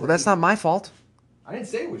 Okay, well that's not my fault. I didn't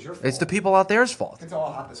say it was your fault. It's the people out there's fault. That's how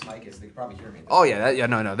hot this mic is. They can probably hear me. Oh yeah,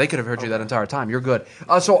 no. They could have heard you that entire time. You're good.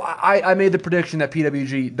 So I made the prediction that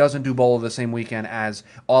PWG doesn't do Bola the same weekend as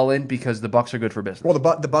All In because the Bucks are good for business. Well,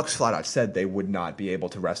 the Bucks flat out said they would not be able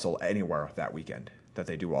to wrestle anywhere that weekend that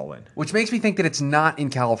they do All In. Which makes me think that it's not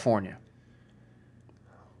in California.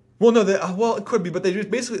 Well, no, it could be, but they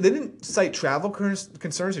didn't cite travel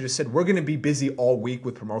concerns. They just said we're going to be busy all week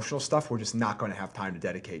with promotional stuff. We're just not going to have time to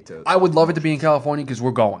dedicate to. I would love it to be in California because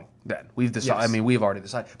we're going. Then we've decided. Yes. I mean, we've already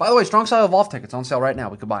decided. By the way, Strong Style Evolve tickets on sale right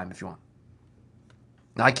now. We could buy them if you want.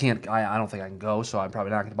 I can't. I don't think I can go, so I'm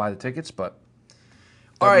probably not going to buy the tickets. But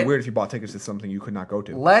all right, weird if you bought tickets to something you could not go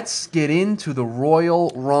to. Let's get into the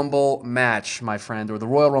Royal Rumble match, my friend, or the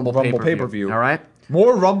Royal Rumble pay-per-view. All right,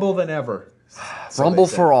 more Rumble than ever. Rumble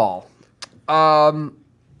for all.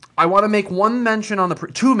 I want to make one mention on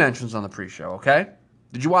two mentions on the pre-show. Okay,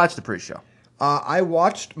 did you watch the pre-show? I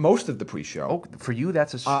watched most of the pre-show. Oh, for you,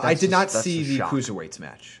 that's a. I did not see the Cruiserweights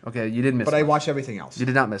match. Okay, you didn't miss. But I watched everything else. You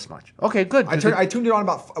did not miss much. Okay, good. I tuned it on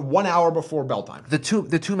about 1 hour before bell time. The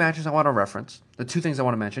two matches I want to reference, the two things I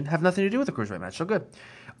want to mention, have nothing to do with the Cruiserweight match. So good.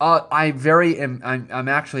 I'm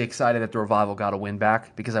actually excited that the Revival got a win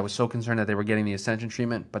back because I was so concerned that they were getting the Ascension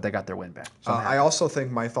treatment, but they got their win back. So I also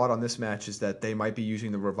think my thought on this match is that they might be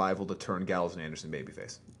using the Revival to turn Gallows and Anderson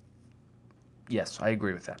babyface. Yes, I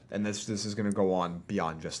agree with that. And this is going to go on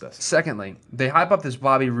beyond just this. Secondly, they hype up this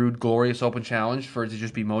Bobby Roode Glorious Open Challenge for it to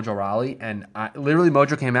just be Mojo Rawley, and literally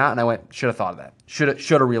Mojo came out, and I went, should have thought of that. Should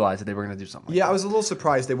have realized that they were going to do something. Yeah, I was a little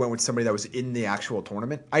surprised they went with somebody that was in the actual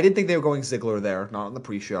tournament. I didn't think they were going Ziggler there, not on the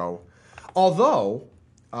pre-show. Although,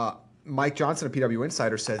 Mike Johnson of PW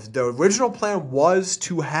Insider says the original plan was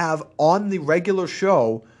to have on the regular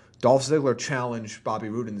show Dolph Ziggler challenge Bobby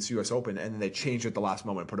Roode in this U.S. Open, and then they changed it at the last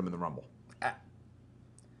moment and put him in the Rumble.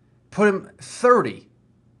 Put him 30.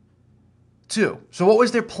 So what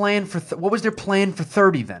was their plan for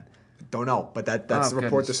 30 then? Don't know, but that's the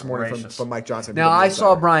report this morning from Mike Johnson. Now, I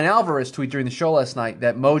saw Brian Alvarez tweet during the show last night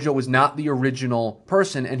that Mojo was not the original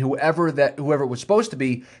person, and whoever it was supposed to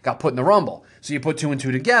be got put in the Rumble. So you put 2 and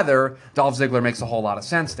 2 together, Dolph Ziggler makes a whole lot of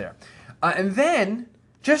sense there. And then,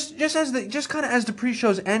 just as the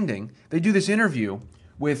pre-show's ending, they do this interview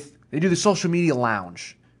they do the social media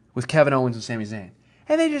lounge with Kevin Owens and Sami Zayn.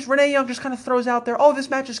 And Renee Young just kind of throws out there, oh, this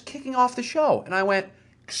match is kicking off the show. And I went,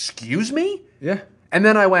 excuse me? Yeah. And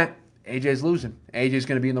then I went, AJ's losing. AJ's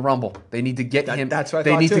going to be in the Rumble. They need to get him. That's what I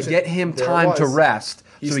they thought need too. to get him time to rest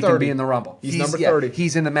so he can be in the Rumble. He's number 30.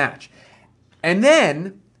 He's in the match. And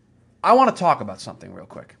then I want to talk about something real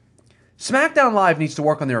quick. SmackDown Live needs to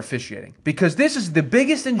work on their officiating because this is the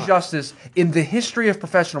biggest injustice in the history of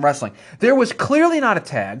professional wrestling. There was clearly not a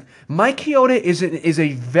tag. Mike Chioda is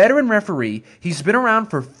a veteran referee. He's been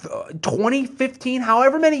around for 2015,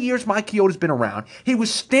 however many years Mike Chioda's been around. He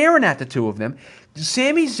was staring at the two of them.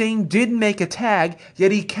 Sami Zayn didn't make a tag,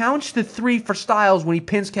 yet he counts the 3 for Styles when he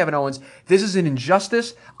pins Kevin Owens. This is an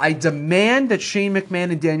injustice. I demand that Shane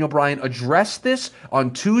McMahon and Daniel Bryan address this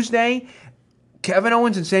on Tuesday. Kevin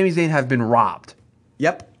Owens and Sami Zayn have been robbed.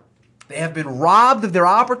 Yep. They have been robbed of their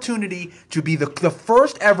opportunity to be the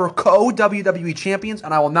first ever co-WWE champions,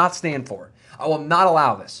 and I will not stand for it. I will not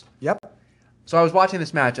allow this. Yep. So I was watching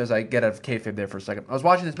this match, as I get out of kayfabe there for a second. I was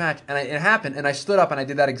watching this match, and it happened, and I stood up and I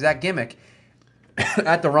did that exact gimmick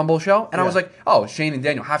at the Rumble show, and I was like, oh, Shane and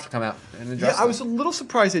Daniel have to come out and address I was a little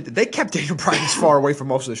surprised they kept Daniel Bryan as far away from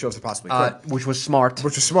most of the shows as possibly could. which was smart.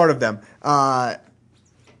 Which was smart of them.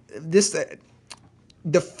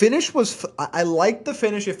 The finish was. I like the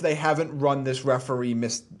finish if they haven't run this referee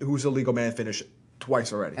who's a legal man finish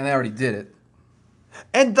twice already. And they already did it.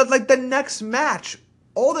 And the next match,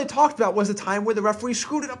 all they talked about was the time where the referee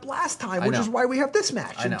screwed it up last time, which is why we have this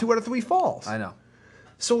match and 2 out of 3 falls. I know.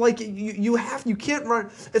 So you can't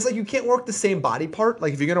run. It's like you can't work the same body part.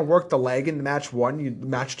 Like if you're gonna work the leg in match 1,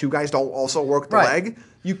 match 2 guys don't also work the leg.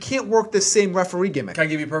 You can't work the same referee gimmick. Can I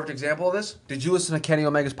give you a perfect example of this? Did you listen to Kenny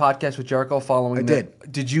Omega's podcast with Jericho following? I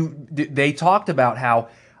did. They talked about how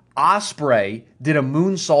Ospreay did a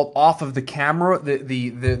moonsault off of the camera,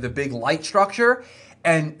 the big light structure,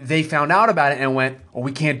 and they found out about it and went, "Oh,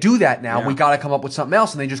 we can't do that now. Yeah. We got to come up with something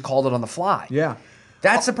else," and they just called it on the fly. Yeah.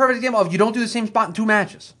 That's a perfect example of you don't do the same spot in 2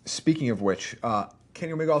 matches. Speaking of which,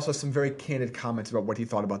 Kenny Omega also has some very candid comments about what he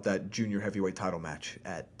thought about that junior heavyweight title match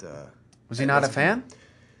at. Was he not a fan?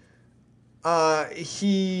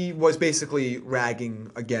 He was basically ragging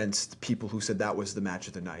against people who said that was the match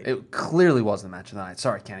of the night. It clearly was the match of the night.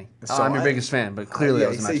 Sorry, Kenny. So I'm your biggest fan, but clearly that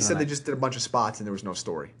was the match of the night. He said they just did a bunch of spots and there was no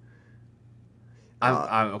story.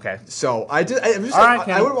 I'm okay. So I did.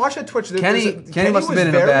 I would watch that Twitch. Kenny must have been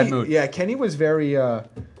in a bad mood. Yeah, Kenny was very.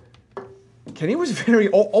 Kenny was very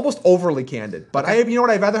almost overly candid. But you know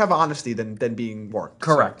what? I'd rather have honesty than being warped.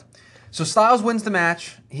 Correct. So Styles wins the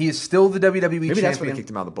match. He is still the WWE champion. Maybe that's why they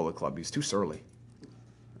kicked him out of the Bullet Club. He's too surly.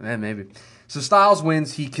 Maybe. So Styles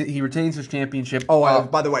wins. He retains his championship. Oh,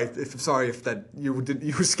 by the way, sorry if that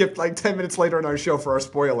you skipped like 10 minutes later in our show for our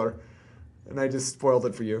spoiler, and I just spoiled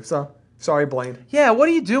it for you. So sorry, Blaine. Yeah, what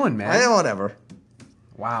are you doing, man? Whatever.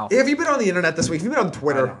 Wow. Have you been on the internet this week? Have you been on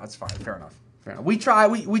Twitter? I know, that's fine. Fair enough. We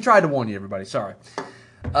tried to warn you, everybody. Sorry.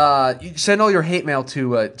 You send all your hate mail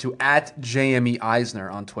to at JME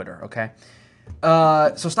Eisner on Twitter, okay?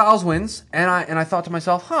 So Styles wins, and I thought to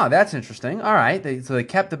myself, that's interesting. All right, so they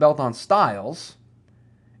kept the belt on Styles,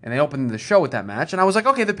 and they opened the show with that match, and I was like,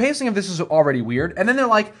 okay, the pacing of this is already weird. And then they're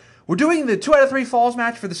like, we're doing the 2 out of 3 falls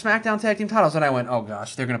match for the SmackDown Tag Team titles, and I went, oh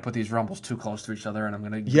gosh, they're gonna put these Rumbles too close to each other, and I'm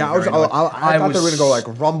gonna I thought they were gonna go like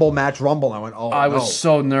Rumble match Rumble. And I went, oh, I was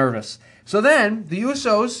so nervous. So then the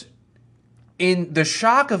Usos, in the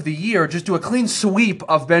shock of the year, just do a clean sweep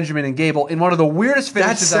of Benjamin and Gable in one of the weirdest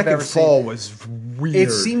finishes I've ever seen. That second fall was weird.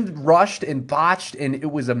 It seemed rushed and botched, and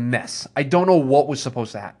it was a mess. I don't know what was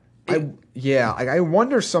supposed to happen. I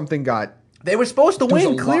wonder something got. They were supposed to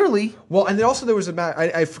win, clearly. Well, and then also there was a match.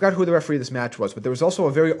 I forgot who the referee of this match was, but there was also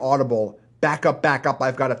a very audible back up.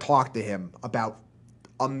 I've got to talk to him about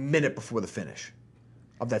a minute before the finish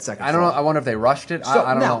of that second. I don't know. I wonder if they rushed it.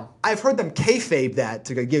 I don't know. I've heard them kayfabe that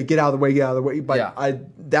to get out of the way, But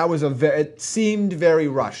it seemed very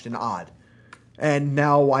rushed and odd. And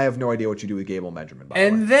now I have no idea what you do with Gable and Benjamin. By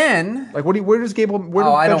the way. Then, like, where does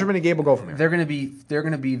Benjamin and Gable go from here? They're gonna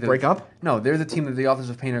be the break up. No, they're the team that the Authors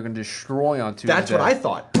of Pain are gonna destroy on Tuesday. That's what I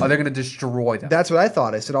thought. Oh, they're gonna destroy them. That's what I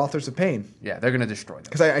thought. I said Authors of Pain. Yeah, they're gonna destroy them.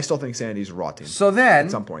 Because I still think Sanity's a Raw team. So then,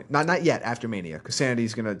 at some point, not yet after Mania, because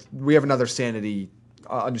Sanity's gonna. We have another Sanity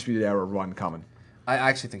Undisputed Era run coming. I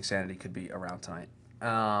actually think Sanity could be around tonight.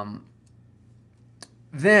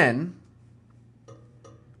 Then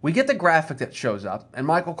we get the graphic that shows up, and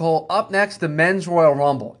Michael Cole up next, the Men's Royal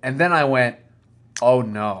Rumble. And then I went, oh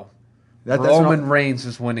no. Roman Reigns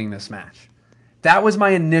is winning this match. That was my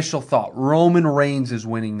initial thought. Roman Reigns is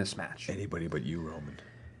winning this match. Anybody but you, Roman.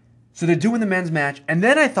 So they're doing the men's match, and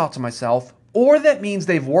then I thought to myself, or that means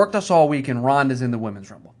they've worked us all week and Ronda's in the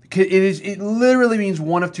Women's Rumble. It literally means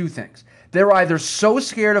one of two things. They're either so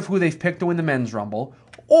scared of who they've picked to win the Men's Rumble,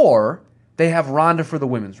 or they have Ronda for the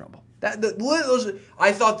Women's Rumble.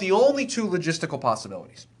 I thought the only 2 logistical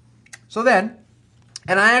possibilities. So then,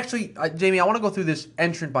 and Jamie, I want to go through this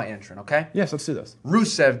entrant by entrant, okay? Yes, let's do this.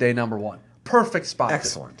 Rusev Day number 1. Perfect spot.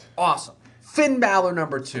 Excellent. Awesome. Finn Balor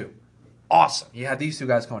number 2. awesome. You had these two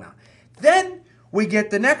guys going out. Then we get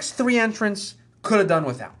the next 3 entrants could have done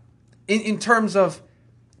without. In terms of,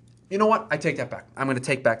 you know what? I take that back. I'm going to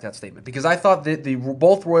take back that statement because I thought that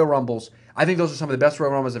both Royal Rumbles, I think those are some of the best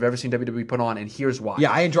Royal Rumbles I've ever seen WWE put on, and here's why.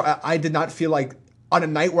 Yeah, I did not feel like on a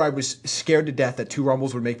night where I was scared to death that 2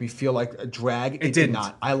 Rumbles would make me feel like a drag. It did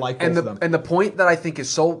not. I like both of them. And the point that I think is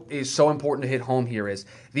so important to hit home here is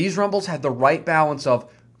these Rumbles had the right balance of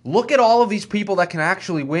look at all of these people that can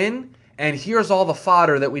actually win, and here's all the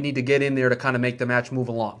fodder that we need to get in there to kind of make the match move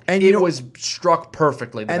along. And it was struck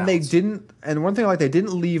perfectly. And they didn't. And one thing they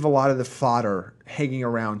didn't leave a lot of the fodder hanging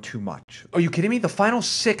around too much. Are you kidding me? The final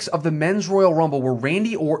 6 of the men's Royal Rumble were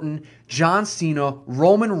Randy Orton, John Cena,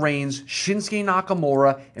 Roman Reigns, Shinsuke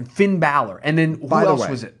Nakamura, and Finn Balor. And then who else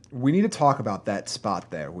was it? We need to talk about that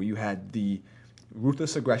spot there where you had the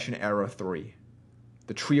Ruthless Aggression Era 3,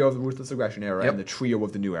 the trio of the Ruthless Aggression Era, and the trio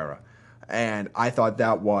of the New Era. And I thought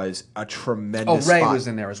that was a tremendous spot. Oh, Rey was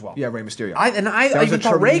in there as well. Yeah, Rey Mysterio. I even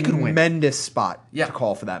thought Rey could win. Tremendous spot to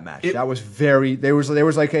call for that match. That was very. There was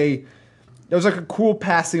like a cool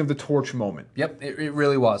passing of the torch moment. Yep, it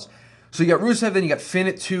really was. So you got Rusev, then you got Finn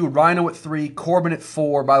at 2, Rhino at 3, Corbin at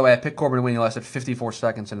 4. By the way, I picked Corbin to win. He lasted 54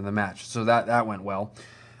 seconds into the match, so that went well.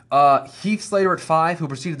 Heath Slater at 5, who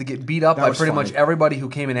proceeded to get beat up by pretty much everybody who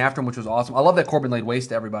came in after him, which was awesome. I love that Corbin laid waste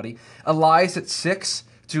to everybody. Elias at 6.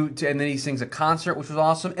 And then he sings a concert, which was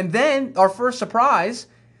awesome. And then our first surprise,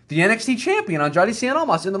 the NXT champion, Andrade Cien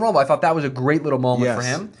Almas in the Rumble. I thought that was a great little moment for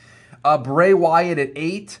him. Bray Wyatt at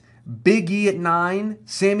 8, Big E at 9,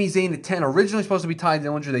 Sami Zayn at 10. Originally supposed to be Ty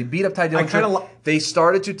Dillinger. They beat up Ty Dillinger. They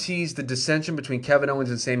started to tease the dissension between Kevin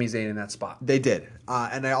Owens and Sami Zayn in that spot. They did.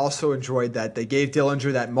 And I also enjoyed that they gave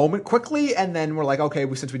Dillinger that moment quickly, and then we're like, okay,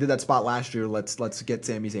 since we did that spot last year, let's get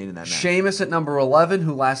Sami Zayn in that match. Sheamus at number 11,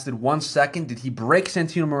 who lasted 1 second. Did he break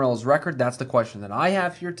Santino Marella's record? That's the question that I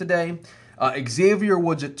have here today. Xavier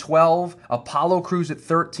Woods at 12, Apollo Crews at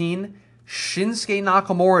 13, Shinsuke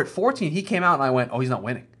Nakamura at 14. He came out and I went, oh, he's not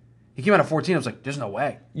winning. He came out at 14. I was like, there's no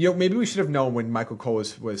way. Maybe we should have known when Michael Cole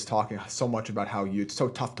was talking so much about how it's so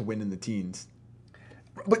tough to win in the teens.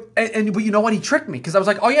 But you know what? He tricked me because I was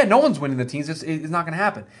like, oh yeah, no one's winning the teens. It's not going to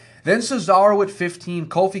happen. Then Cesaro at 15,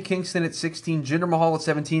 Kofi Kingston at 16, Jinder Mahal at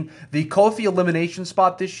 17. The Kofi elimination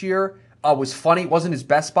spot this year was funny. It wasn't his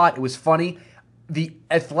best spot. It was funny. The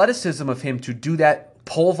athleticism of him to do that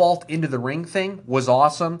pole vault into the ring thing was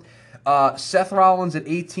awesome. Seth Rollins at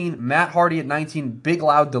 18, Matt Hardy at 19, big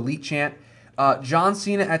loud delete chant. John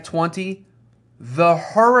Cena at 20, the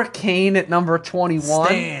Hurricane at number 21.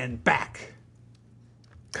 Stand back,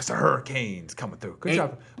 because the Hurricane's coming through. Good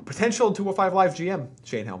job. Potential 205 Live GM,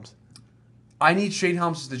 Shane Helms. I need Shane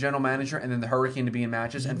Helms as the general manager and then the Hurricane to be in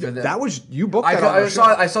matches. And for that was you booked that. I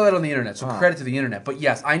saw that on the internet, so credit to the internet. But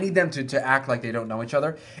yes, I need them to act like they don't know each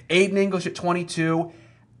other. Aiden English at 22.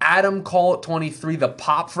 Adam Cole at 23. The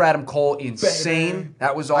pop for Adam Cole, insane. Baby.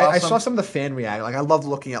 That was awesome. I saw some of the fan react. I love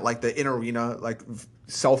looking at the in arena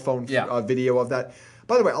cell phone video of that.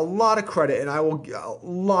 By the way, a lot of credit, and a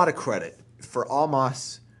lot of credit for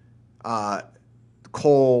Almas,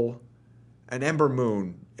 Cole, and Ember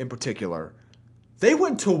Moon in particular. They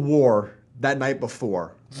went to war that night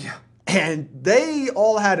before. Yeah. And they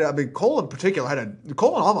all had, Cole and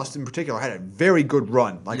Almas in particular had a very good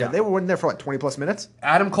run. They were in there for 20 plus minutes.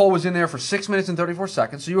 Adam Cole was in there for 6 minutes and 34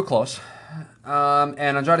 seconds, so you were close. And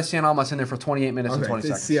Andrade Cien Almas in there for 28 minutes and 20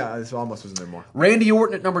 seconds. Yeah, so Almas was in there more. Randy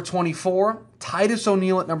Orton at number 24. Titus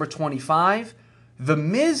O'Neil at number 25. The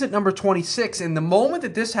Miz at number 26. And the moment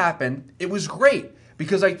that this happened, it was great.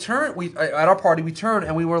 Because at our party, we turned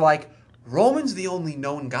and we were like, Roman's the only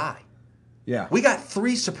known guy. Yeah. We got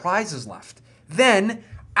 3 surprises left. Then,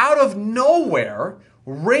 out of nowhere,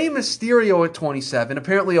 Rey Mysterio at 27.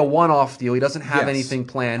 Apparently a one-off deal. He doesn't have anything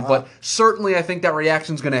planned. But certainly I think that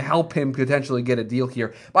reaction's going to help him potentially get a deal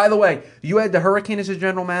here. By the way, you had the Hurricane as a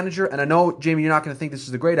general manager. And I know, Jamie, you're not going to think this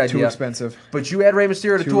is a great idea. Too expensive. But you had Rey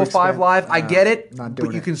Mysterio to 205 Live. I get it. Not doing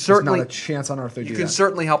but you it. can certainly... There's not a chance on earth they do that. You can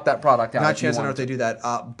certainly help that product out. Not a chance on earth they do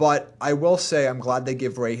that. But I will say I'm glad they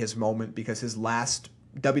give Rey his moment because his last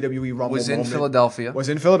WWE Rumble was in moment Philadelphia. Was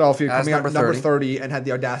in Philadelphia, as coming out number 30, and had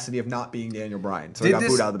the audacity of not being Daniel Bryan. So he got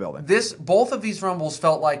booed out of the building. Both of these Rumbles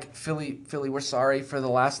felt like Philly, we're sorry for the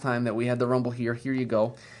last time that we had the Rumble here. Here you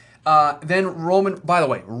go. Then Roman, by the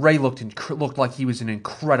way, Rey looked like he was in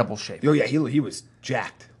incredible shape. Oh, yeah, he was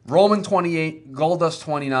jacked. Roman 28, Goldust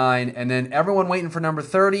 29, and then everyone waiting for number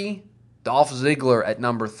 30, Dolph Ziggler at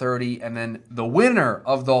number 30, and then the winner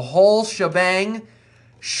of the whole shebang,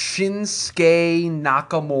 Shinsuke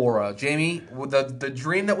Nakamura. Jamie, the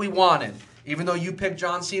dream that we wanted, even though you picked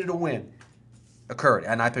John Cena to win, occurred,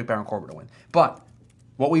 and I picked Baron Corbin to win. But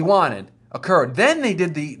what we wanted occurred. Then they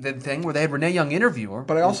did the thing where they had Renee Young interview her.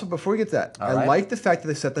 But I also, before we get to that, I right. like the fact that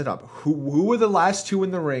they set that up. Who were the last two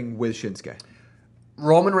in the ring with Shinsuke?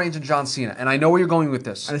 Roman Reigns and John Cena. And I know where you're going with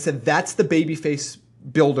this. And I said, that's the babyface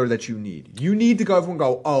builder that you need. You need to go, everyone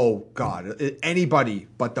go, oh, God, anybody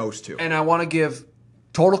but those two. And I want to give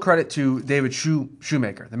total credit to David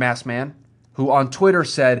Shoemaker, the masked man, who on Twitter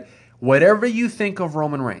said, whatever you think of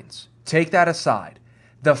Roman Reigns, take that aside.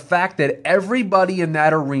 The fact that everybody in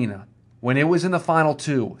that arena, when it was in the final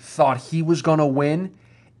two, thought he was going to win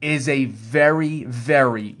is a very,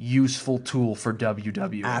 very useful tool for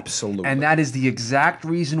WWE. Absolutely. And that is the exact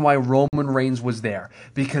reason why Roman Reigns was there.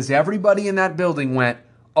 Because everybody in that building went,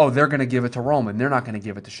 oh, they're going to give it to Roman. They're not going to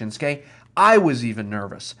give it to Shinsuke. I was even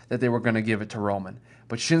nervous that they were going to give it to Roman.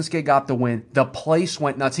 But Shinsuke got the win. The place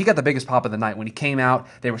went nuts. He got the biggest pop of the night. When he came out,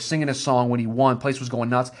 they were singing his song. When he won, the place was going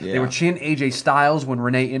nuts. Yeah. They were chanting AJ Styles when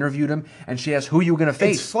Renee interviewed him, and she asked, who are you going to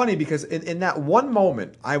face? It's funny because in that one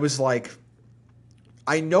moment, I was like,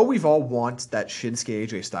 I know we've all want that Shinsuke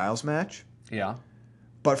AJ Styles match, Yeah.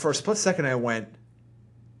 but for a split second, I went,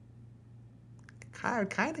 kind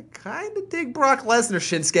of dig Brock Lesnar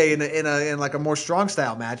Shinsuke in like a more strong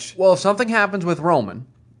style match. Well, if something happens with Roman,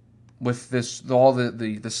 with this all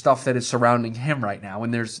the stuff that is surrounding him right now,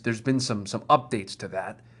 and there's been some updates to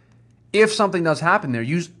that. If something does happen there,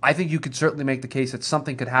 I think you could certainly make the case that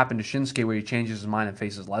something could happen to Shinsuke where he changes his mind and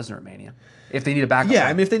faces Lesnar at Mania. If they need a backup. Yeah, plan.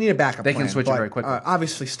 I mean, if they need a backup They plan, can switch it very quickly.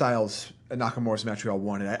 Obviously, Styles and Nakamura's match we all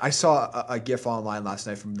wanted. I saw a GIF online last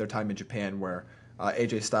night from their time in Japan where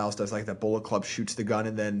AJ Styles does like the Bullet Club, shoots the gun,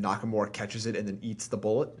 and then Nakamura catches it and then eats the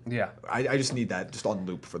bullet. Yeah. I just need that just on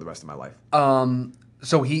loop for the rest of my life.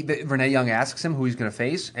 So Renee Young asks him who he's going to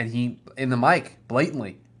face, and he, in the mic,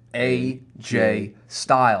 blatantly, AJ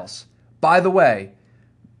Styles. By the way,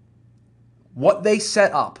 what they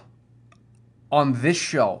set up on this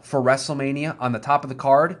show for WrestleMania on the top of the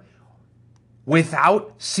card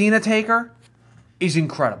without Cena Taker is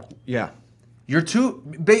incredible. Yeah.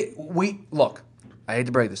 Look, I hate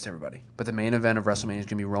to break this to everybody, but the main event of WrestleMania is going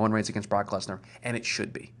to be Roman Reigns against Brock Lesnar, and it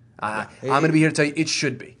should be. I'm going to be here to tell you it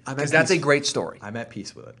should be, because that's a great story. I'm at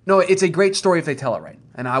peace with it. No, it's a great story if they tell it right,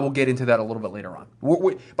 and I will get into that a little bit later on.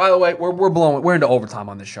 By the way, we're into overtime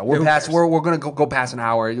on this show. We're going to go past an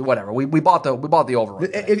hour, whatever. We bought the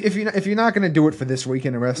overrun. If you're not going to do it for this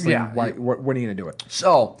weekend in wrestling, when are you going to do it?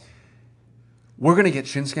 So we're going to get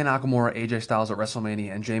Shinsuke Nakamura, AJ Styles at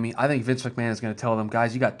WrestleMania, and Jamie, I think Vince McMahon is going to tell them,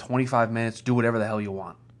 guys, you got 25 minutes, do whatever the hell you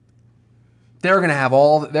want. They're going to have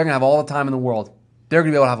all the time in the world. They're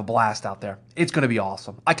going to be able to have a blast out there. It's going to be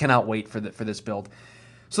awesome. I cannot wait for this build.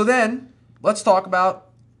 So then, let's talk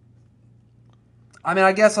about. Let's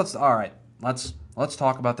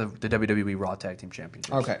talk about the WWE Raw Tag Team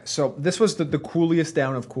Championships. Okay, so this was the coolest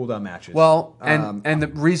down of cooldown matches. Well, and the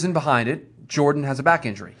reason behind it, Jordan has a back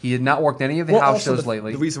injury. He had not worked any of the house shows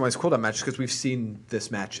lately. The reason why it's cooldown match is because we've seen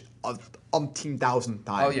this match 1,000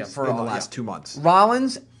 times in the last 2 months.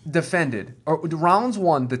 Rollins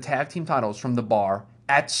won the tag team titles from The Bar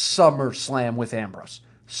at SummerSlam with Ambrose.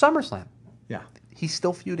 SummerSlam. Yeah. He's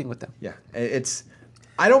still feuding with them. Yeah.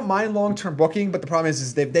 I don't mind long-term booking, but the problem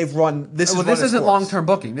is they've run this. Well, this isn't long-term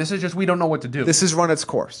booking. This is just we don't know what to do. This has run its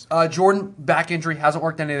course. Jordan, back injury, hasn't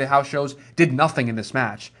worked any of the house shows, did nothing in this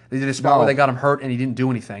match. They did a spot where they got him hurt and he didn't do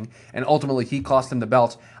anything, and ultimately he cost him the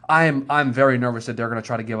belts. I'm very nervous that they're going to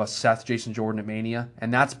try to give us Seth Jason Jordan at Mania,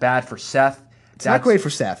 and that's bad for Seth. It's not great for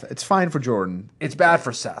Seth. It's fine for Jordan. It's bad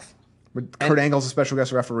for Seth. But Kurt Angle's a special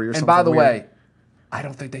guest referee or something. And by the weird. way, I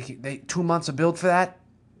don't think they 2 months of build for that.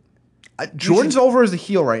 Jordan's over as the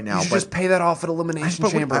heel right now. You should just pay that off at Elimination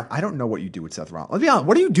Chamber. I don't know what you do with Seth Rollins. Let's be honest.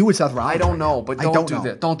 What do you do with Seth Rollins? I don't know, but don't do know.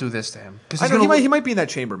 this. Don't do this to him. He might be in that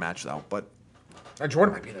chamber match though, but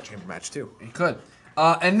Jordan might be in that chamber match too. He could.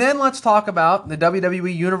 And then let's talk about the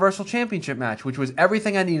WWE Universal Championship match, which was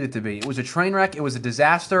everything I needed it to be. It was a train wreck. It was a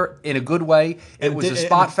disaster in a good way. It was a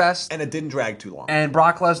spot fest. And it didn't drag too long. And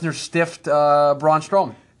Brock Lesnar stiffed Braun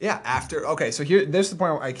Strowman. Yeah, there's the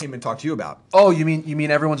point I came and talked to you about. Oh, you mean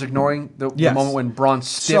everyone's ignoring the moment when Braun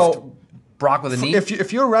stiffed Brock with a knee?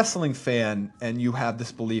 If you're a wrestling fan and you have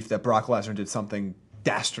this belief that Brock Lesnar did something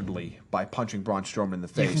dastardly by punching Braun Strowman in the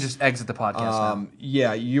face, you can just exit the podcast now.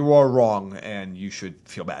 Yeah, you are wrong, and you should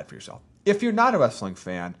feel bad for yourself. If you're not a wrestling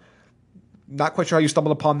fan, not quite sure how you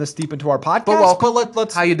stumbled upon this deep into our podcast. But welcome.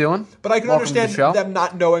 Let's. How you doing? But I can Welcome understand to the show. them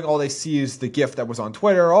not knowing. All they see is the GIF that was on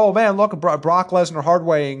Twitter. Oh man, look, Brock Lesnar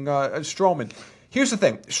hardwaying Strowman. Here's the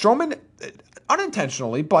thing: Strowman,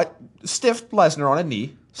 unintentionally, but stiffed Lesnar on a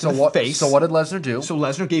knee. Face. So what did Lesnar do? So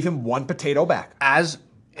Lesnar gave him one potato back. Ask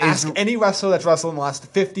any wrestler that's wrestled in the last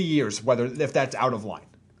 50 years if that's out of line,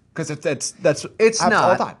 because it's not. all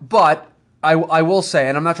the time. But I will say,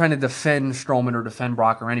 and I'm not trying to defend Strowman or defend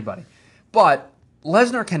Brock or anybody, but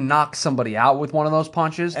Lesnar can knock somebody out with one of those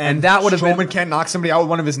punches, and that would have been... Strowman can't knock somebody out with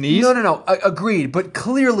one of his knees? No. Agreed. But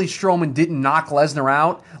clearly Strowman didn't knock Lesnar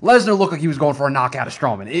out. Lesnar looked like he was going for a knockout of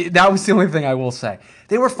Strowman. That was the only thing I will say.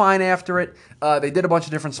 They were fine after it. They did a bunch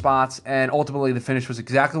of different spots, and ultimately the finish was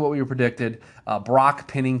exactly what we predicted. Brock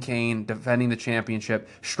pinning Kane, defending the championship.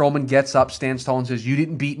 Strowman gets up, stands tall, and says, "You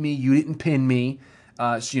didn't beat me. You didn't pin me."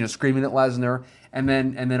 Screaming at Lesnar, and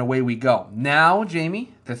then away we go. Now,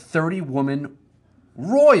 Jamie, the 30-woman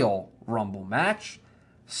Royal Rumble match.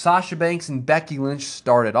 Sasha Banks and Becky Lynch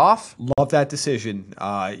started off. Love that decision.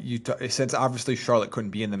 Since obviously Charlotte couldn't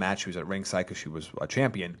be in the match, she was at ringside because she was a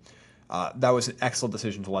champion. That was an excellent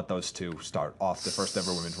decision to let those two start off the first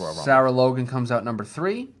ever Women's Royal Rumble. Sarah Logan comes out number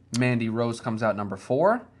 3. Mandy Rose comes out number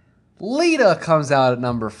 4. Lita comes out at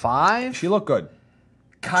number 5. She looked good.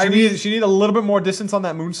 Kyrie, she needed a little bit more distance on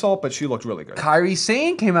that moonsault, but she looked really good. Kairi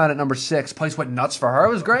Sane came out at number 6. Place went nuts for her. It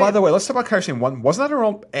was great. By the way, let's talk about Kairi Sane. Wasn't that her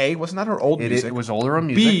old Wasn't that her old music? It was older on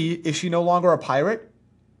music. B, is she no longer a pirate?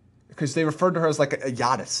 Because they referred to her as like a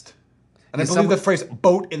yachtist. And I believe the phrase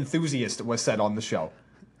boat enthusiast was said on the show.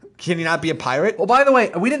 Can he not be a pirate? Well, by the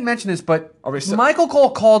way, we didn't mention this, but so- Michael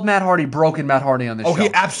Cole called Matt Hardy broken Matt Hardy on this show. Oh, he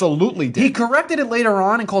absolutely did. He corrected it later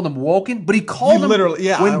on and called him woken, but he called him literally,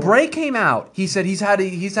 yeah. When Bray came out, he said he's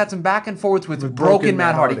had some back and forths with broken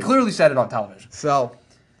Matt Hardy. Clearly said it on television. So,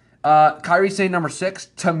 Kairi Sane number 6,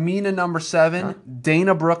 Tamina number 7,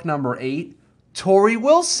 Dana Brooke number 8, Tori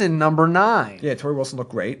Wilson number 9. yeah, Tori Wilson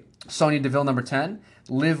looked great. Sonya Deville number 10,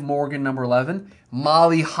 Liv Morgan number 11,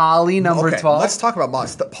 Molly Holly number 12. Let's talk about Molly.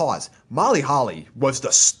 Pause. Molly Holly was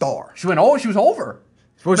the star. She went over. She was over.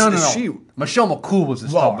 No. She, Michelle McCool was the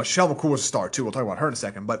star. well, Michelle McCool was a star too. We'll talk about her in a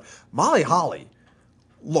second. But Molly Holly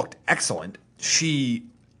looked excellent. She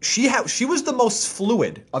was the most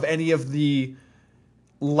fluid of any of the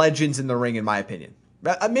legends in the ring, in my opinion.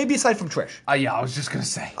 Maybe aside from Trish. Yeah, I was just gonna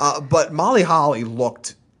say. But Molly Holly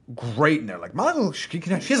looked great in there. Like Molly, she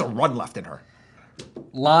has a run left in her.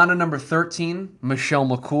 Lana number 13, Michelle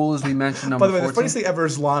McCool, as we mentioned, number 14. By the way, the funniest thing ever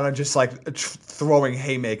is Lana just like throwing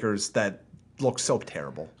haymakers that look so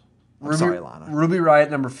terrible. Sorry, Lana. Ruby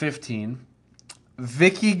Riott number 15.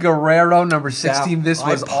 Vicky Guerrero number 16. This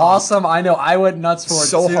was awesome. I know. I went nuts for it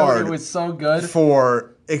so too. hard. It was so good.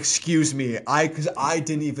 Excuse me, because I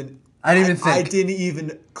didn't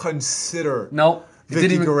even consider. Nope.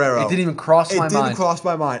 Vicky Guerrero. It didn't even cross my mind. It didn't cross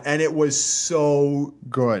my mind, and it was so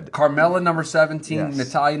good. Carmella number 17, Yes.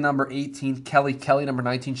 Natalya number 18, Kelly number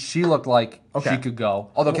 19. She looked like she could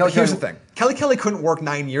go. Although Here's the thing: Kelly couldn't work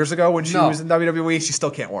 9 years ago when she was in WWE. She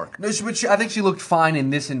still can't work. No, but I think she looked fine in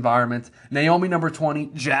this environment. Naomi number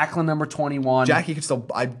 20, Jacqueline number 21. Jackie could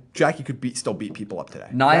still beat people up today.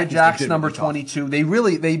 Nia Jackie's Jax number legitimately tough.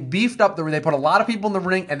 22. They beefed up they put a lot of people in the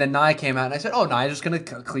ring, and then Nia came out, and I said, "Oh, Nia's just gonna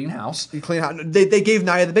clean house." They gave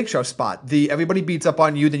Nia the Big Show spot. Everybody beats up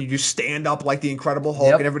on you, then you just stand up like the Incredible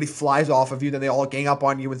Hulk, and everybody flies off of you. Then they all gang up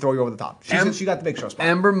on you and throw you over the top. She got the Big Show spot.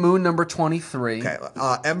 Ember Moon number 23. Okay,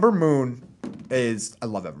 Ember Moon is. I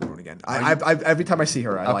love Ember Moon again. Every time I see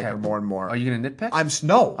her, I like her more and more. Are you gonna nitpick? I'm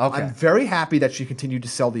very happy that she continued to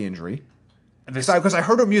sell the injury. Because I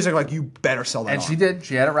heard her music, like, you better sell that and arm. she did.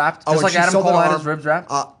 She had it wrapped. Just like Adam Cole had his ribs wrapped.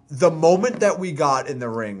 The moment that we got in the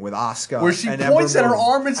ring with Asuka, where she and points Ember at her Moon,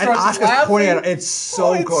 arm and starts Asuka's laughing. pointing at her, it's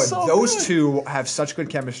so good. So Those good. two have such good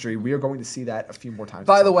chemistry. We are going to see that a few more times.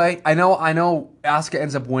 By the way, I know Asuka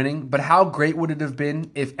ends up winning, but how great would it have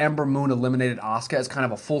been if Ember Moon eliminated Asuka as kind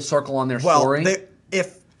of a full circle on their story?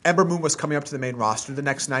 If Ember Moon was coming up to the main roster the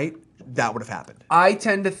next night, that would have happened. I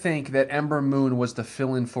tend to think that Ember Moon was the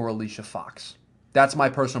fill-in for Alicia Fox. That's my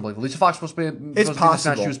personal belief. Alicia Fox was supposed to be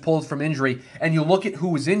possible. She was pulled from injury, and you look at who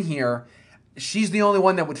was in here. She's the only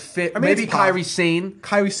one that would fit. I mean, Maybe Kairi Sane.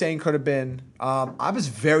 Kairi Sane could have been. I was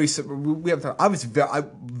very surprised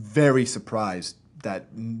that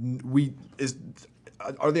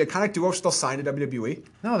are the Iconic Duo still signed to WWE?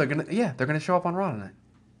 No, they're gonna show up on Raw tonight.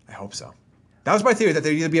 I hope so. That was my theory, that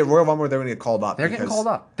they'd either be at Royal Rumble or they're going to get called up. They're getting called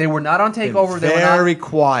up. They were not on TakeOver. They were very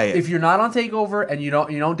quiet. If you're not on TakeOver and you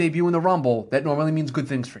don't debut in the Rumble, that normally means good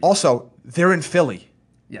things for you. Also, they're in Philly.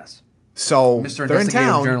 Yes. So Mr. they're in Investigative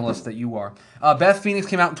town. Journalist that you are. Beth Phoenix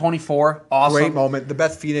came out in 24. Awesome. Great moment. The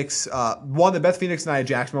Beth Phoenix, the Beth Phoenix Nia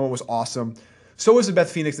Jax moment was awesome. So was the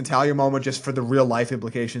Beth Phoenix Natalia moment, just for the real life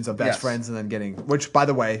implications of best friends and then getting. Which, by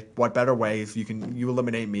the way, what better way if you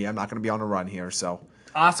eliminate me? I'm not going to be on a run here. So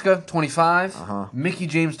Asuka 25. Mickey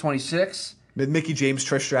James 26. the Mickey James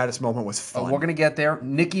Trish Stratus moment was fun. We're gonna get there.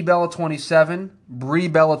 Nikki Bella 27. Brie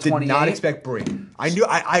Bella 28. Did not expect Brie.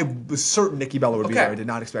 I was certain Nikki Bella would be there. I did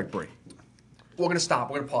not expect Brie. We're gonna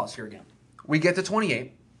stop. We're gonna pause here again. We get to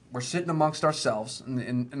 28. We're sitting amongst ourselves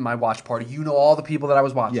in my watch party. You know all the people that I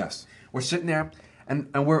was watching. Yes. We're sitting there, and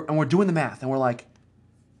we're doing the math, and we're like,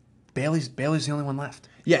 Bayley's the only one left.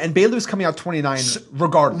 Yeah, and Bayley was coming out 29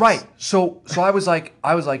 regardless. Right. So I was like,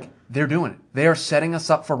 they're doing it. They are setting us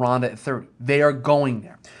up for Ronda at 30. They are going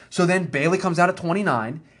there. So then Bayley comes out at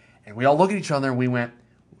 29, and we all look at each other and we went,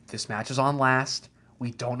 this match is on last.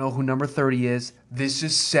 We don't know who number 30 is. This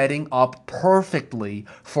is setting up perfectly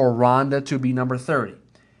for Ronda to be number 30.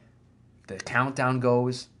 The countdown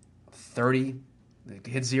goes, 30,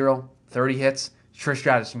 hit 0, 30 hits, Trish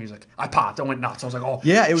Stratus music. I popped. I went nuts. I was like, oh.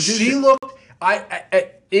 Yeah, it was. She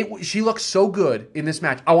looked so good in this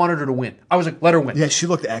match. I wanted her to win. I was like, let her win. Yeah, she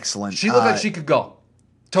looked excellent. She looked like she could go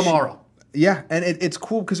tomorrow. Yeah, and it's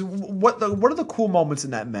cool because one of the cool moments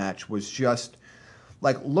in that match was just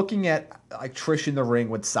like looking at like Trish in the ring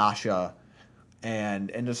with Sasha,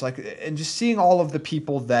 and just seeing all of the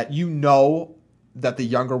people that that the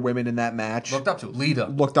younger women in that match Looked up to Lita.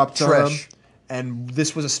 looked up to Trish. them, and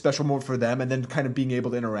this was a special moment for them, and then kind of being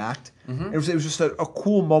able to interact. It was just a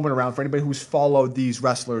cool moment around for anybody who's followed these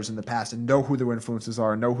wrestlers in the past and know who their influences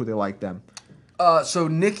are, and know who they like them. So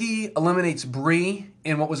Nikki eliminates Brie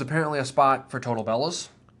in what was apparently a spot for Total Bellas.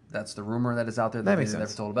 That's the rumor that is out there. That makes they did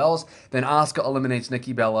sense. for Total Bellas. Then Asuka eliminates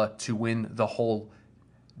Nikki Bella to win the whole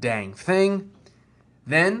dang thing.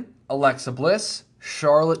 Then Alexa Bliss,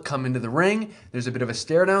 Charlotte come into the ring. There's a bit of a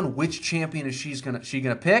stare down. Which champion is she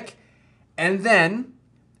gonna pick? And then,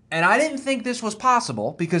 and I didn't think this was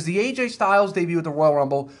possible because the AJ Styles debut at the Royal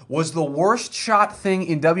Rumble was the worst shot thing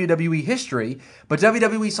in WWE history, but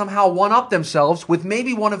WWE somehow one-upped themselves with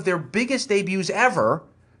maybe one of their biggest debuts ever.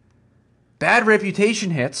 Bad Reputation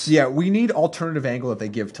hits. Yeah, we need alternative angle that they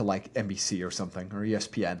give to like NBC or something or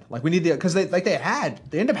ESPN. Like we need because they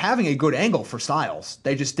ended up having a good angle for Styles.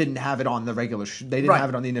 They just didn't have it on the regular. They didn't have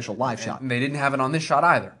it on the initial live shot. And they didn't have it on this shot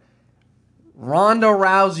either. Ronda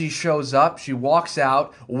Rousey shows up. She walks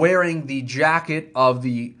out wearing the jacket of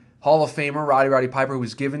the Hall of Famer Roddy Piper, who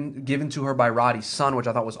was given to her by Roddy's son, which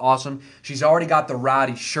I thought was awesome. She's already got the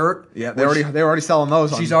Roddy shirt. Yeah, they're already selling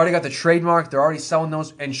those. She's already got the trademark. They're already selling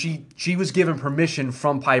those, and she was given permission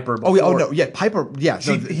from Piper. Oh yeah, Piper. Yeah,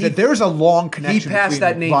 there's a long connection. He passed between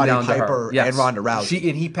that name Roddy down Piper to her. Yes. and Ronda Rousey.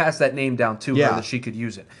 And he passed that name down to her that she could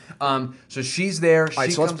use it. So she's there. All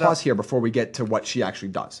right, so let's pause here before we get to what she actually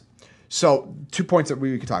does. So 2 points that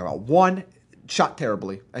we could talk about. One, shot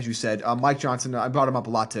terribly, as you said. Mike Johnson, I brought him up a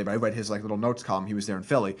lot today, but I read his little notes column. He was there in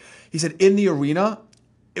Philly. He said in the arena,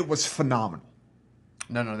 it was phenomenal.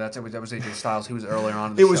 No, that was AJ Styles. He was earlier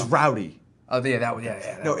on in the show. It was rowdy. Oh yeah, that was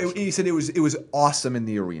he said it was awesome in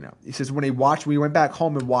the arena. He says when we went back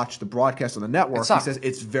home and watched the broadcast on the network, he says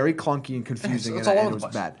it's very clunky and confusing it's and all it over was the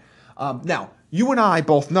place. bad. Now, you and I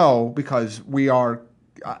both know because we are.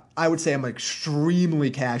 I would say I'm an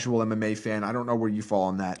extremely casual MMA fan. I don't know where you fall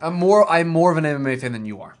on that. I'm more of an MMA fan than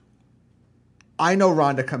you are. I know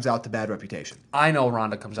Ronda comes out to Bad Reputation. I know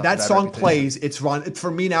Ronda comes out. That to Bad song Reputation. plays. It's Ronda.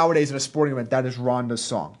 For me nowadays in a sporting event, that is Ronda's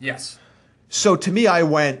song. Yes. So to me, I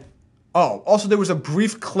went. Oh, also there was a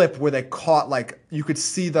brief clip where they caught you could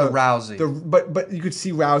see the Rousey. But you could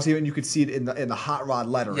see Rousey and you could see it in the hot rod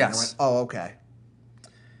letter. Yes. And I went, oh, okay.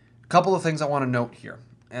 Couple of things I want to note here.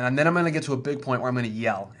 And then I'm going to get to a big point where I'm going to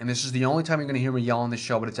yell. And this is the only time you're going to hear me yell on this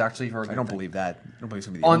show, but it's actually for a good I don't thing. believe that. I don't believe it's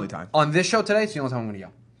going to be the only time. On this show today, it's the only time I'm going to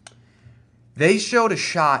yell. They showed a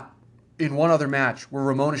shot in one other match where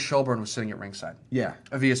Ramona Shelburne was sitting at ringside. Yeah.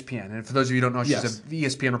 Of ESPN. And for those of you who don't know, she's an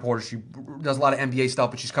ESPN reporter. She does a lot of NBA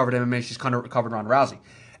stuff, but she's covered MMA. She's covered Ronda Rousey.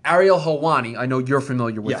 Ariel Helwani, I know you're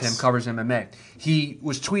familiar with him, covers MMA. He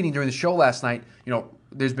was tweeting during the show last night,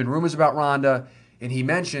 there's been rumors about Ronda, and he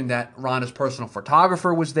mentioned that Ronda's personal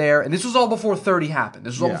photographer was there. And this was all before 30 happened.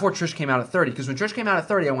 This was all before Trish came out at 30. Because when Trish came out at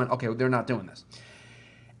 30, I went, okay, they're not doing this.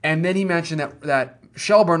 And then he mentioned that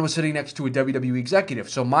Shelburne was sitting next to a WWE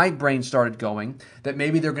executive. So my brain started going that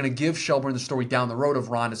maybe they're going to give Shelburne the story down the road of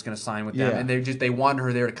Ronda's going to sign with them. And they wanted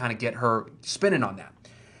her there to kind of get her spinning on that.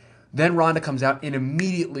 Then Ronda comes out, and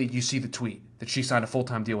immediately you see the tweet that she signed a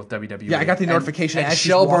full-time deal with WWE. Yeah, I got the notification and as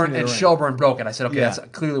she's walking in the ring. Shelburne broke it. I said, okay, that's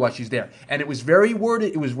clearly why she's there. And it was very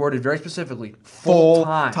worded. It was worded very specifically. Full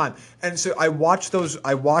time. And so I watched those.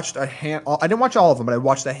 I watched I didn't watch all of them, but I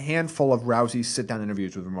watched a handful of Rousey's sit-down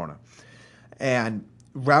interviews with Ramona. And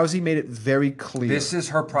Rousey made it very clear. This is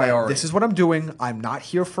her priority. This is what I'm doing. I'm not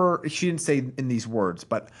here for. She didn't say in these words,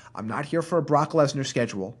 but I'm not here for a Brock Lesnar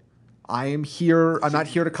schedule. I am here. I'm not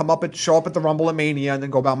here to show up at the Rumble at Mania and then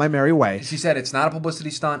go about my merry way. She said it's not a publicity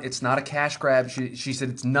stunt. It's not a cash grab. She said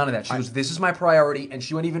it's none of that. She goes, this is my priority. And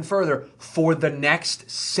she went even further, for the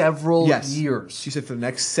next several years. She said for the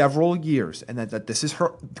next several years. And that this is her,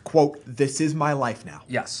 quote, this is my life now.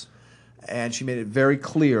 Yes. And she made it very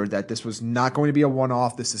clear that this was not going to be a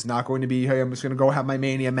one-off. This is not going to be, hey, I'm just going to go have my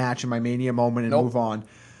Mania match and my Mania moment and move on.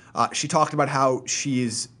 She talked about how she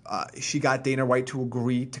got Dana White to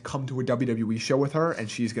agree to come to a WWE show with her,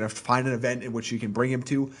 and she's going to find an event in which she can bring him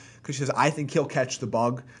to, because she says, I think he'll catch the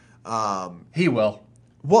bug. He will.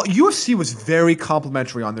 Well, UFC was very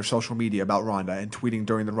complimentary on their social media about Ronda and tweeting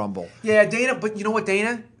during the Rumble. Yeah, Dana, but you know what,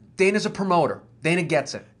 Dana? Dana's a promoter. Dana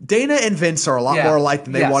gets it. Dana and Vince are a lot more alike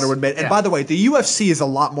than they want to admit. And by the way, the UFC is a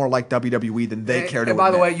lot more like WWE than they care to admit. And by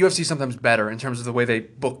the way, UFC is sometimes better in terms of the way they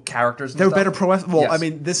book characters and They're stuff. better pro wrestling. Well, Yes. I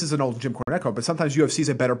mean, this is an old Jim Cornette quote, but sometimes UFC is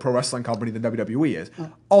a better pro wrestling company than WWE is.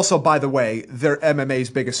 Also, by the way, their MMA's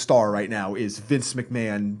biggest star right now is Vince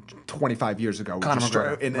McMahon 25 years ago. Conor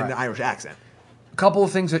McGregor. In an Irish accent. A couple of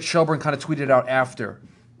things that Shelburne kind of tweeted out after.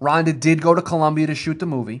 Ronda did go to Colombia to shoot the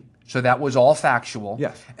movie. So that was all factual.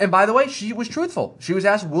 Yes. And by the way, she was truthful. She was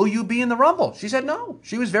asked, "Will you be in the Rumble?" She said no.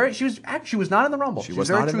 She was not in the Rumble. She was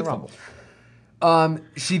very not in the truthful. Rumble.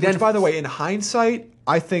 She then, Which, by the way, in hindsight,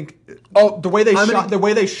 I think the way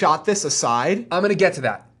they shot this aside. I'm going to get to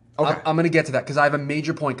that. Okay. I'm going to get to that because I have a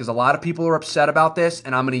major point because a lot of people are upset about this,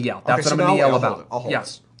 and I'm going to yell. That's what I'm going to yell about. I'll hold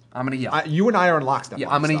yes, I'm going to yell. You and I are in lockstep. Yeah,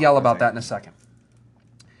 on I'm this going to stuff, yell I about think. that in a second.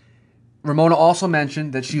 Ramona also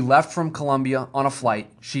mentioned that she left from Colombia on a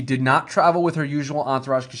flight. She did not travel with her usual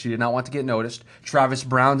entourage because she did not want to get noticed. Travis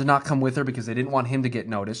Brown did not come with her because they didn't want him to get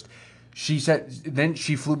noticed. She said then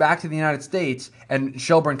she flew back to the United States, and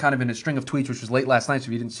Shelburne kind of in a string of tweets, which was late last night, so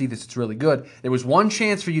if you didn't see this, it's really good. There was one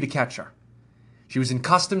chance for you to catch her. She was in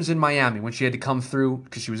customs in Miami when she had to come through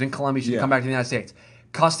because she was in Colombia. She had to come back to the United States.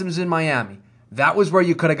 Customs in Miami. That was where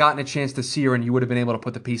you could have gotten a chance to see her, and you would have been able to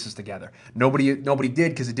put the pieces together. Nobody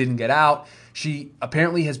did because it didn't get out. She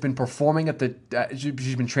apparently has been performing at the.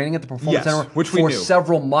 She's been training at the Performance Center which we for knew.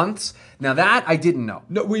 Several months. Now that I didn't know.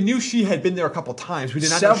 No, we knew she had been there a couple times. We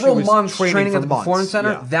did not know Several she was months training at the for Performance months.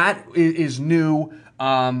 Center. Yeah. That is new,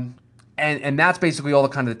 and that's basically all the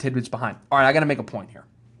kind of the tidbits behind. All right, I got to make a point here.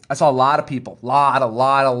 I saw a lot of people, a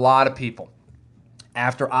lot of people,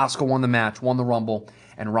 after Asuka won the match, won the Rumble,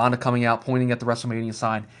 and Ronda coming out pointing at the WrestleMania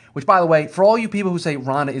sign. Which, by the way, for all you people who say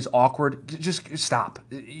Ronda is awkward, just stop.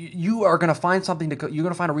 You are going to find something you're going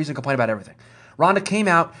to find a reason to complain about everything. Ronda came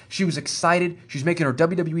out. She was excited. She's making her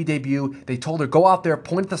WWE debut. They told her, go out there,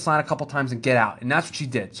 point at the sign a couple times, and get out. And that's what she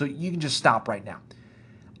did. So you can just stop right now.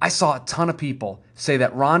 I saw a ton of people say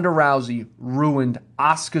that Ronda Rousey ruined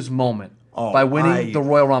Asuka's moment by winning the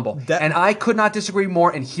Royal Rumble. And I could not disagree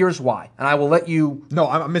more, and here's why. And I will let you... No,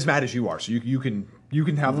 I'm as mad as you are, so you can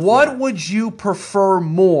have the What floor. would you prefer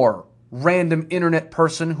more, random internet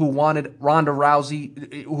person who wanted Ronda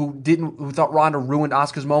Rousey, who thought Ronda ruined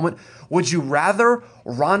Asuka's moment? Would you rather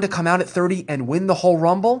Ronda come out at 30 and win the whole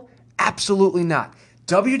Rumble? Absolutely not.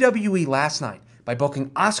 WWE last night, by booking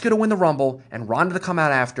Asuka to win the Rumble and Ronda to come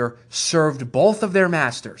out after, served both of their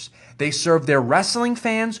masters. They served their wrestling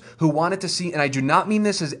fans who wanted to see, and I do not mean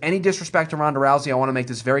this as any disrespect to Ronda Rousey. I want to make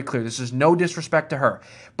this very clear. This is no disrespect to her.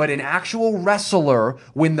 But an actual wrestler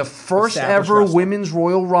win the first ever Women's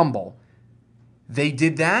Royal Rumble, they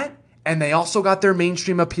did that, and they also got their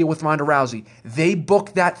mainstream appeal with Ronda Rousey. They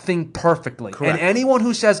booked that thing perfectly. Correct. And anyone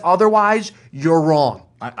who says otherwise, you're wrong.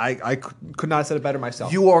 I could not have said it better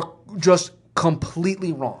myself. You are just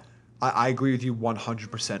completely wrong. I agree with you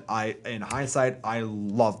 100%. In hindsight, I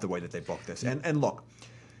love the way that they booked this. And look,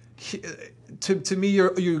 to me,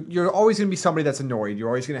 you're always going to be somebody that's annoyed. You're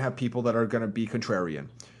always going to have people that are going to be contrarian.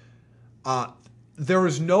 There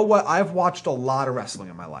is no way. I've watched a lot of wrestling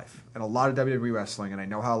in my life and a lot of WWE wrestling, and I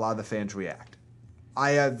know how a lot of the fans react.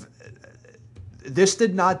 This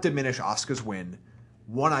did not diminish Asuka's win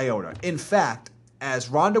one iota. In fact, as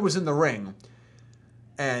Ronda was in the ring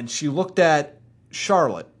and she looked at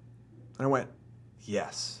Charlotte, and I went,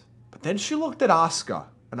 yes. But then she looked at Asuka,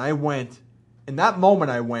 and in that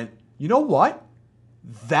moment, I went, you know what?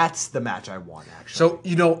 That's the match I want, actually.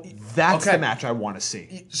 So, That's the match I want to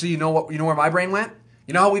see. So you know what? You know where my brain went?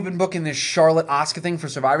 You know how we've been booking this Charlotte Asuka thing for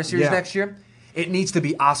Survivor Series next year? It needs to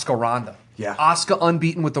be Asuka Ronda. Yeah. Asuka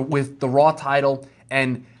unbeaten with the Raw title,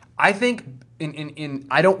 and I think we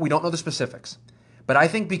don't know the specifics, but I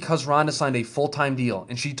think because Ronda signed a full-time deal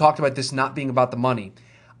and she talked about this not being about the money,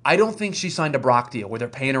 I don't think she signed a Brock deal where they're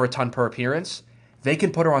paying her a ton per appearance. They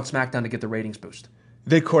can put her on SmackDown to get the ratings boost.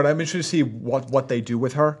 They could. I'm interested to see what they do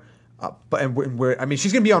with her. I mean,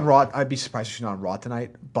 she's going to be on Raw. I'd be surprised if she's not on Raw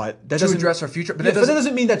tonight. But that To doesn't address her future, but Yes, that but that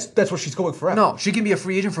doesn't. doesn't mean that's what she's going forever. No, she can be a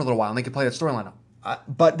free agent for a little while, and they can play that storyline up.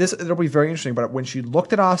 But it'll be very interesting. But when she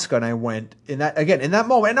looked at Asuka, and I went in that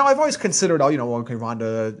moment. And now I've always considered, okay,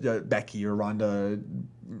 Ronda, Becky, or Ronda,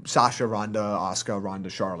 Sasha, Ronda, Asuka, Ronda,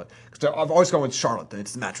 Charlotte. Because I've always gone with Charlotte.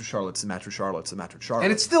 It's the match with Charlotte. It's the match with Charlotte. It's the match with Charlotte.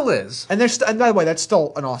 And it still is. And and by the way, that's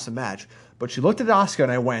still an awesome match. But she looked at Asuka,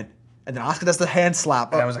 and I went, and then Asuka does the hand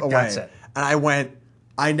slap. And I was like, away. that's it. And I went,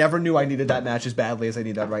 I never knew I needed that match as badly as I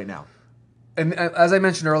need that right now. And as I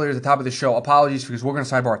mentioned earlier at the top of the show, apologies because we're going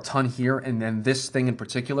to sidebar a ton here, and then this thing in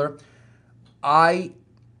particular.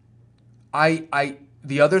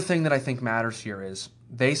 The other thing that I think matters here is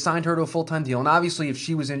they signed her to a full-time deal, and obviously if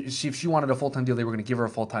she wanted a full-time deal, they were going to give her a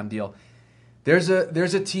full-time deal. There's a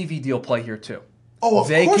TV deal play here too. Oh, of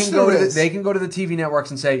course there is. They can go to the TV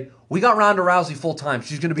networks and say, we got Ronda Rousey full-time.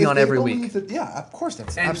 She's going to be on every week. Yeah, of course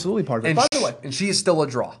that's absolutely part of it. And By the way, and she is still a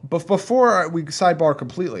draw. but before we sidebar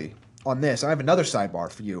completely on this, I have another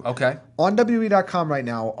sidebar for you. Okay. On WWE.com right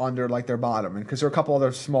now, under like their bottom, and because there are a couple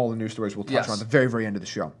other smaller news stories we'll touch Yes. on at the very, very end of the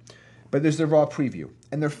show. But there's the Raw preview,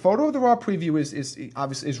 and their photo of the Raw preview is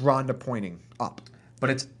obviously Ronda pointing up,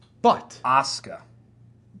 But but Asuka.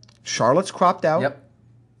 Charlotte's cropped out. Yep.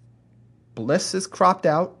 Bliss is cropped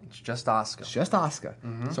out. It's just Asuka. It's just Asuka.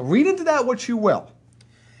 Mm-hmm. So read into that what you will.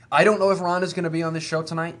 I don't know if Ronda's going to be on this show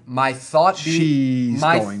tonight. My thought being... She's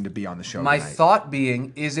going to be on the show My tonight. thought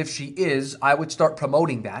being is if she is, I would start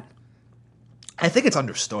promoting that. I think it's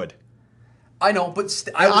understood. I know, but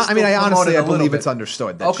I honestly believe it's understood.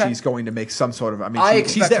 understood that Okay. she's going to make some sort of.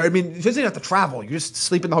 She's expect there. her- I mean, she doesn't have to travel. You just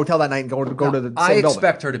sleep in the hotel that night and go to the same I building.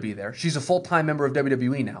 expect her to be there. She's a full-time member of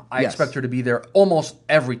WWE now. I Yes. expect her to be there almost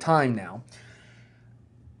every time now.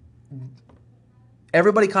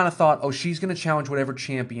 Everybody kind of thought, oh, she's going to challenge whatever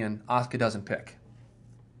champion Asuka doesn't pick.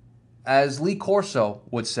 As Lee Corso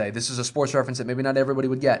would say, this is a sports reference that maybe not everybody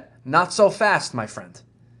would get. Not so fast, my friend.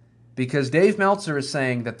 Because Dave Meltzer is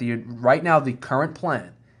saying that right now the current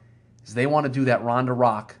plan is they want to do that Ronda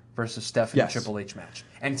Rock versus Stephanie Yes. Triple H match.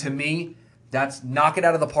 And to me, that's knock it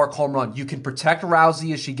out of the park home run. You can protect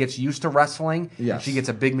Rousey as she gets used to wrestling and Yes. she gets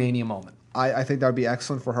a big Mania moment. I think that would be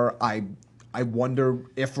excellent for her. I wonder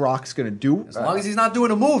if Rock's going to do. As long as he's not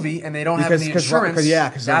doing a movie and they don't have any insurance.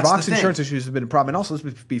 Because that's Rock's the thing. insurance issues have been a problem. And also,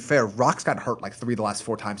 let's be fair, Rock's got hurt like 3 of the last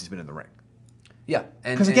 4 times he's been in the ring. Yeah.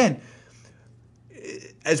 Because again,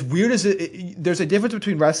 as weird as there's a difference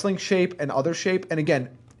between wrestling shape and other shape. And again,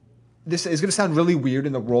 this is going to sound really weird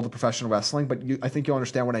in the world of professional wrestling, but I think you'll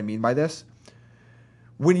understand what I mean by this.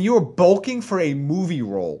 When you're bulking for a movie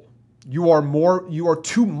role, you are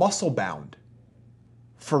too muscle bound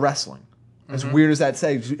for wrestling. As weird as that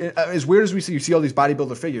says, as weird as you see all these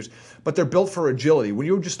bodybuilder figures, but they're built for agility. When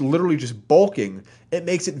you're just literally just bulking, it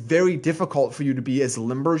makes it very difficult for you to be as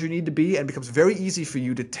limber as you need to be, and it becomes very easy for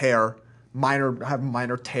you to have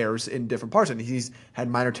minor tears in different parts. And he's had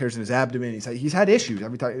minor tears in his abdomen. He's had issues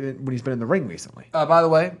every time when he's been in the ring recently. By the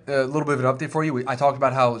way, a little bit of an update for you. I talked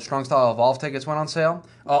about how Strong Style Evolve tickets went on sale.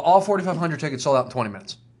 All 4,500 tickets sold out in 20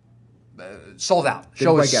 minutes. Sold out.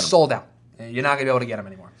 Show is sold out. You're not going to be able to get them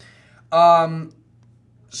anymore.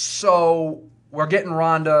 So we're getting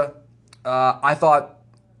Ronda. I thought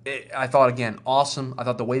again, awesome. I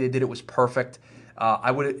thought the way they did it was perfect.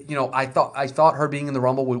 I thought her being in the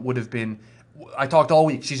Rumble would have been. I talked all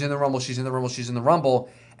week. She's in the Rumble. She's in the Rumble. She's in the Rumble.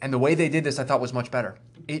 And the way they did this, I thought was much better.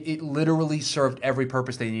 It literally served every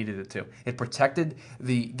purpose they needed it to. It protected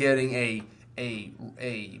getting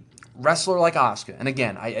a wrestler like Asuka. And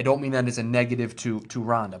again, I don't mean that as a negative to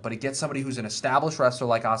Ronda, but it gets somebody who's an established wrestler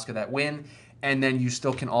like Asuka that win, and then you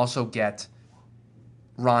still can also get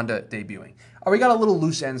Ronda debuting. We got a little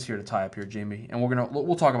loose ends here to tie up here, Jamie, and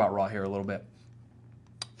we'll talk about Raw here a little bit.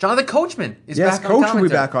 Jonathan Coachman is back on Coach commentary. will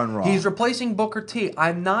be back on Raw. He's replacing Booker T.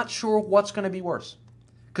 I'm not sure what's going to be worse.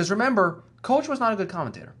 Because remember, Coach was not a good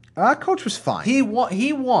commentator. Coach was fine. He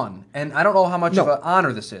won, and I don't know how much of an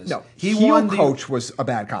honor this is. No, he won. Coach was a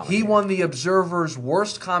bad commentator. He won the Observer's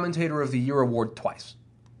Worst Commentator of the Year award twice.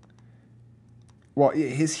 Well,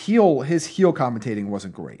 his heel commentating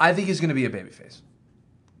wasn't great. I think he's going to be a babyface.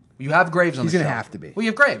 You have Graves on the show. He's going to have to be. Well, you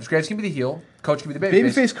have Graves. Graves can be the heel. Coach can be the babyface.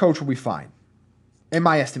 Babyface Coach will be fine, in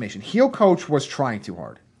my estimation. Heel Coach was trying too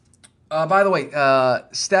hard. By the way,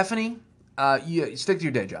 Stephanie, you stick to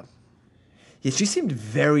your day job. Yeah, she seemed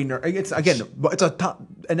very nervous.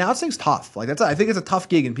 Announcing's tough. I think it's a tough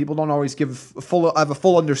gig, and people don't always have a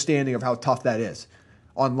full understanding of how tough that is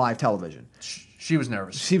on live television. She was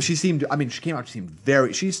nervous. She seemed. I mean, she came out. She seemed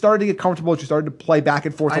very. She started to get comfortable. She started to play back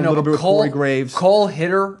and forth I a know, little bit with Corey Graves. Cole hit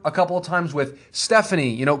her a couple of times with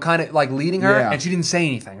Stephanie, kind of like leading her, Yeah. and she didn't say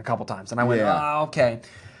anything a couple times. And I went, Yeah. okay.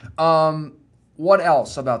 What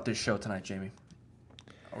else about this show tonight, Jamie?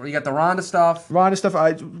 You got the Ronda stuff. Ronda stuff.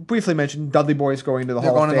 I briefly mentioned Dudley Boy's going to the Hall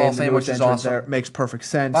of Fame. They're going to the Hall of Fame, newest which is entrance awesome. there. Makes perfect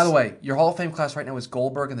sense. By the way, your Hall of Fame class right now is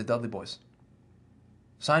Goldberg and the Dudley Boys.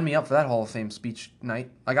 Sign me up for that Hall of Fame speech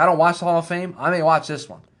night. Like, I don't watch the Hall of Fame. I may watch this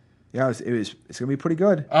one. yeah, it's gonna be pretty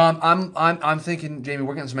good. I'm thinking, Jamie,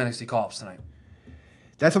 we're getting some NXT call-ups tonight.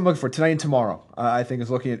 That's what I'm looking for tonight and tomorrow. I think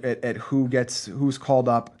is looking at who's called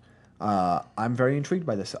up. I'm very intrigued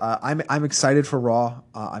by this. I'm excited for Raw.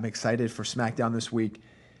 I'm excited for SmackDown this week.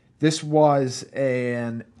 This was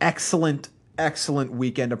an excellent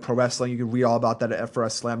weekend of pro wrestling. You can read all about that at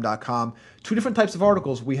FRSSlam.com. 2 different types of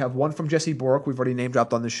articles. We have one from Jesse Bork, we've already name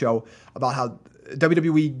dropped on the show, about how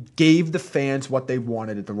WWE gave the fans what they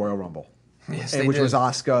wanted at the Royal Rumble. Yes, which was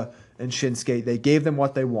Asuka and Shinsuke. They gave them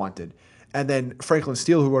what they wanted. And then Franklin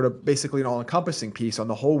Steele, who wrote basically an all-encompassing piece on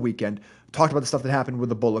the whole weekend, talked about the stuff that happened with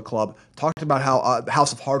the Bullet Club, talked about how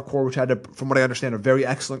House of Hardcore, which had, from what I understand, a very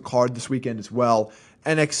excellent card this weekend as well,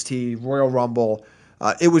 NXT, Royal Rumble.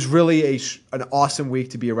 It was really an awesome week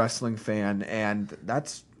to be a wrestling fan, and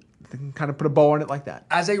that's I can kind of put a bow on it like that.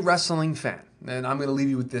 As a wrestling fan, and I'm going to leave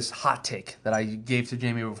you with this hot take that I gave to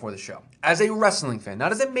Jamie before the show. As a wrestling fan,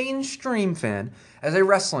 not as a mainstream fan, as a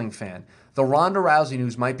wrestling fan, the Ronda Rousey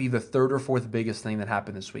news might be the 3rd or 4th biggest thing that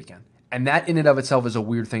happened this weekend. And that in and of itself is a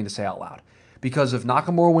weird thing to say out loud. Because of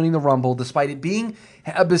Nakamura winning the Rumble, despite it being,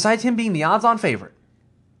 besides him being the odds-on favorite,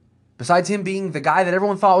 besides him being the guy that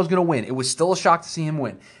everyone thought was going to win, it was still a shock to see him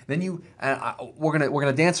win. Then we're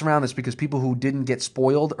gonna dance around this because people who didn't get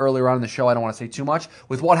spoiled earlier on in the show, I don't want to say too much,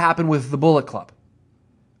 with what happened with the Bullet Club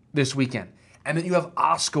this weekend. And then you have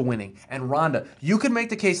Asuka winning and Ronda. You could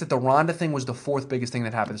make the case that the Ronda thing was the 4th biggest thing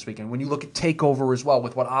that happened this weekend. When you look at TakeOver as well,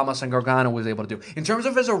 with what Amos and Gargano was able to do. In terms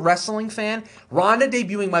of as a wrestling fan, Ronda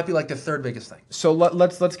debuting might be like the 3rd biggest thing. So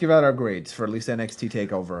let's give out our grades for at least NXT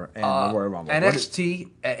TakeOver and the Royal Rumble.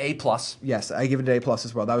 NXT A+. Yes, I give it an A+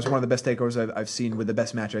 as well. That was one of the best takeovers I've seen, with the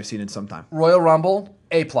best match I've seen in some time. Royal Rumble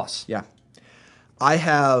A+. Yeah. I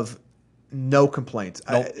have no complaints.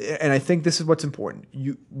 Nope. And I think this is what's important.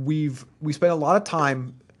 We spent a lot of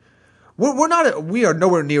time. We are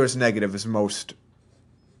nowhere near as negative as most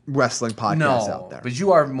wrestling podcasts out there. But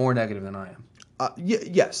you are more negative than I am.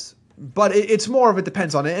 Yes, but it's more of it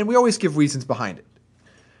depends on it, and we always give reasons behind it.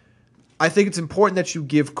 I think it's important that you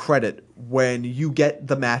give credit when you get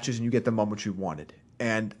the matches and you get the moments you wanted.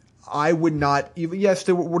 And I would not even. Yes,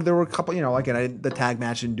 there were a couple. Again, the tag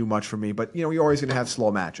match didn't do much for me, but you're always going to have slow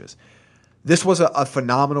matches. This was a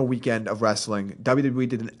phenomenal weekend of wrestling. WWE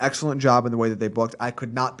did an excellent job in the way that they booked. I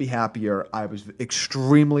could not be happier. I was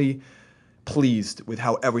extremely pleased with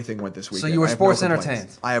how everything went this weekend. So you were I have sports complaints.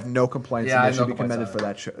 entertained. I have no complaints. Yeah, and I they have should no be commended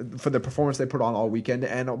complaints for that for the performance they put on all weekend.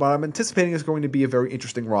 And what I'm anticipating is going to be a very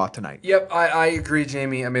interesting Raw tonight. Yep, I agree,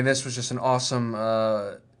 Jamie. I mean, this was just an awesome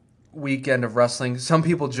weekend of wrestling. Some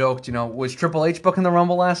people joked, was Triple H booking the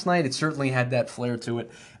Rumble last night? It certainly had that flair to it.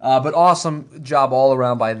 But awesome job all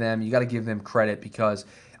around by them. You got to give them credit because,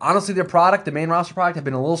 honestly, their product, the main roster product, have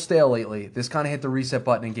been a little stale lately. This kind of hit the reset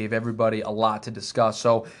button and gave everybody a lot to discuss.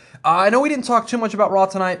 So I know we didn't talk too much about Raw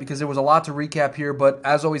tonight because there was a lot to recap here. But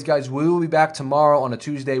as always, guys, we will be back tomorrow on a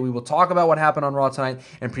Tuesday. We will talk about what happened on Raw tonight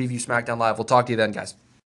and preview SmackDown Live. We'll talk to you then, guys.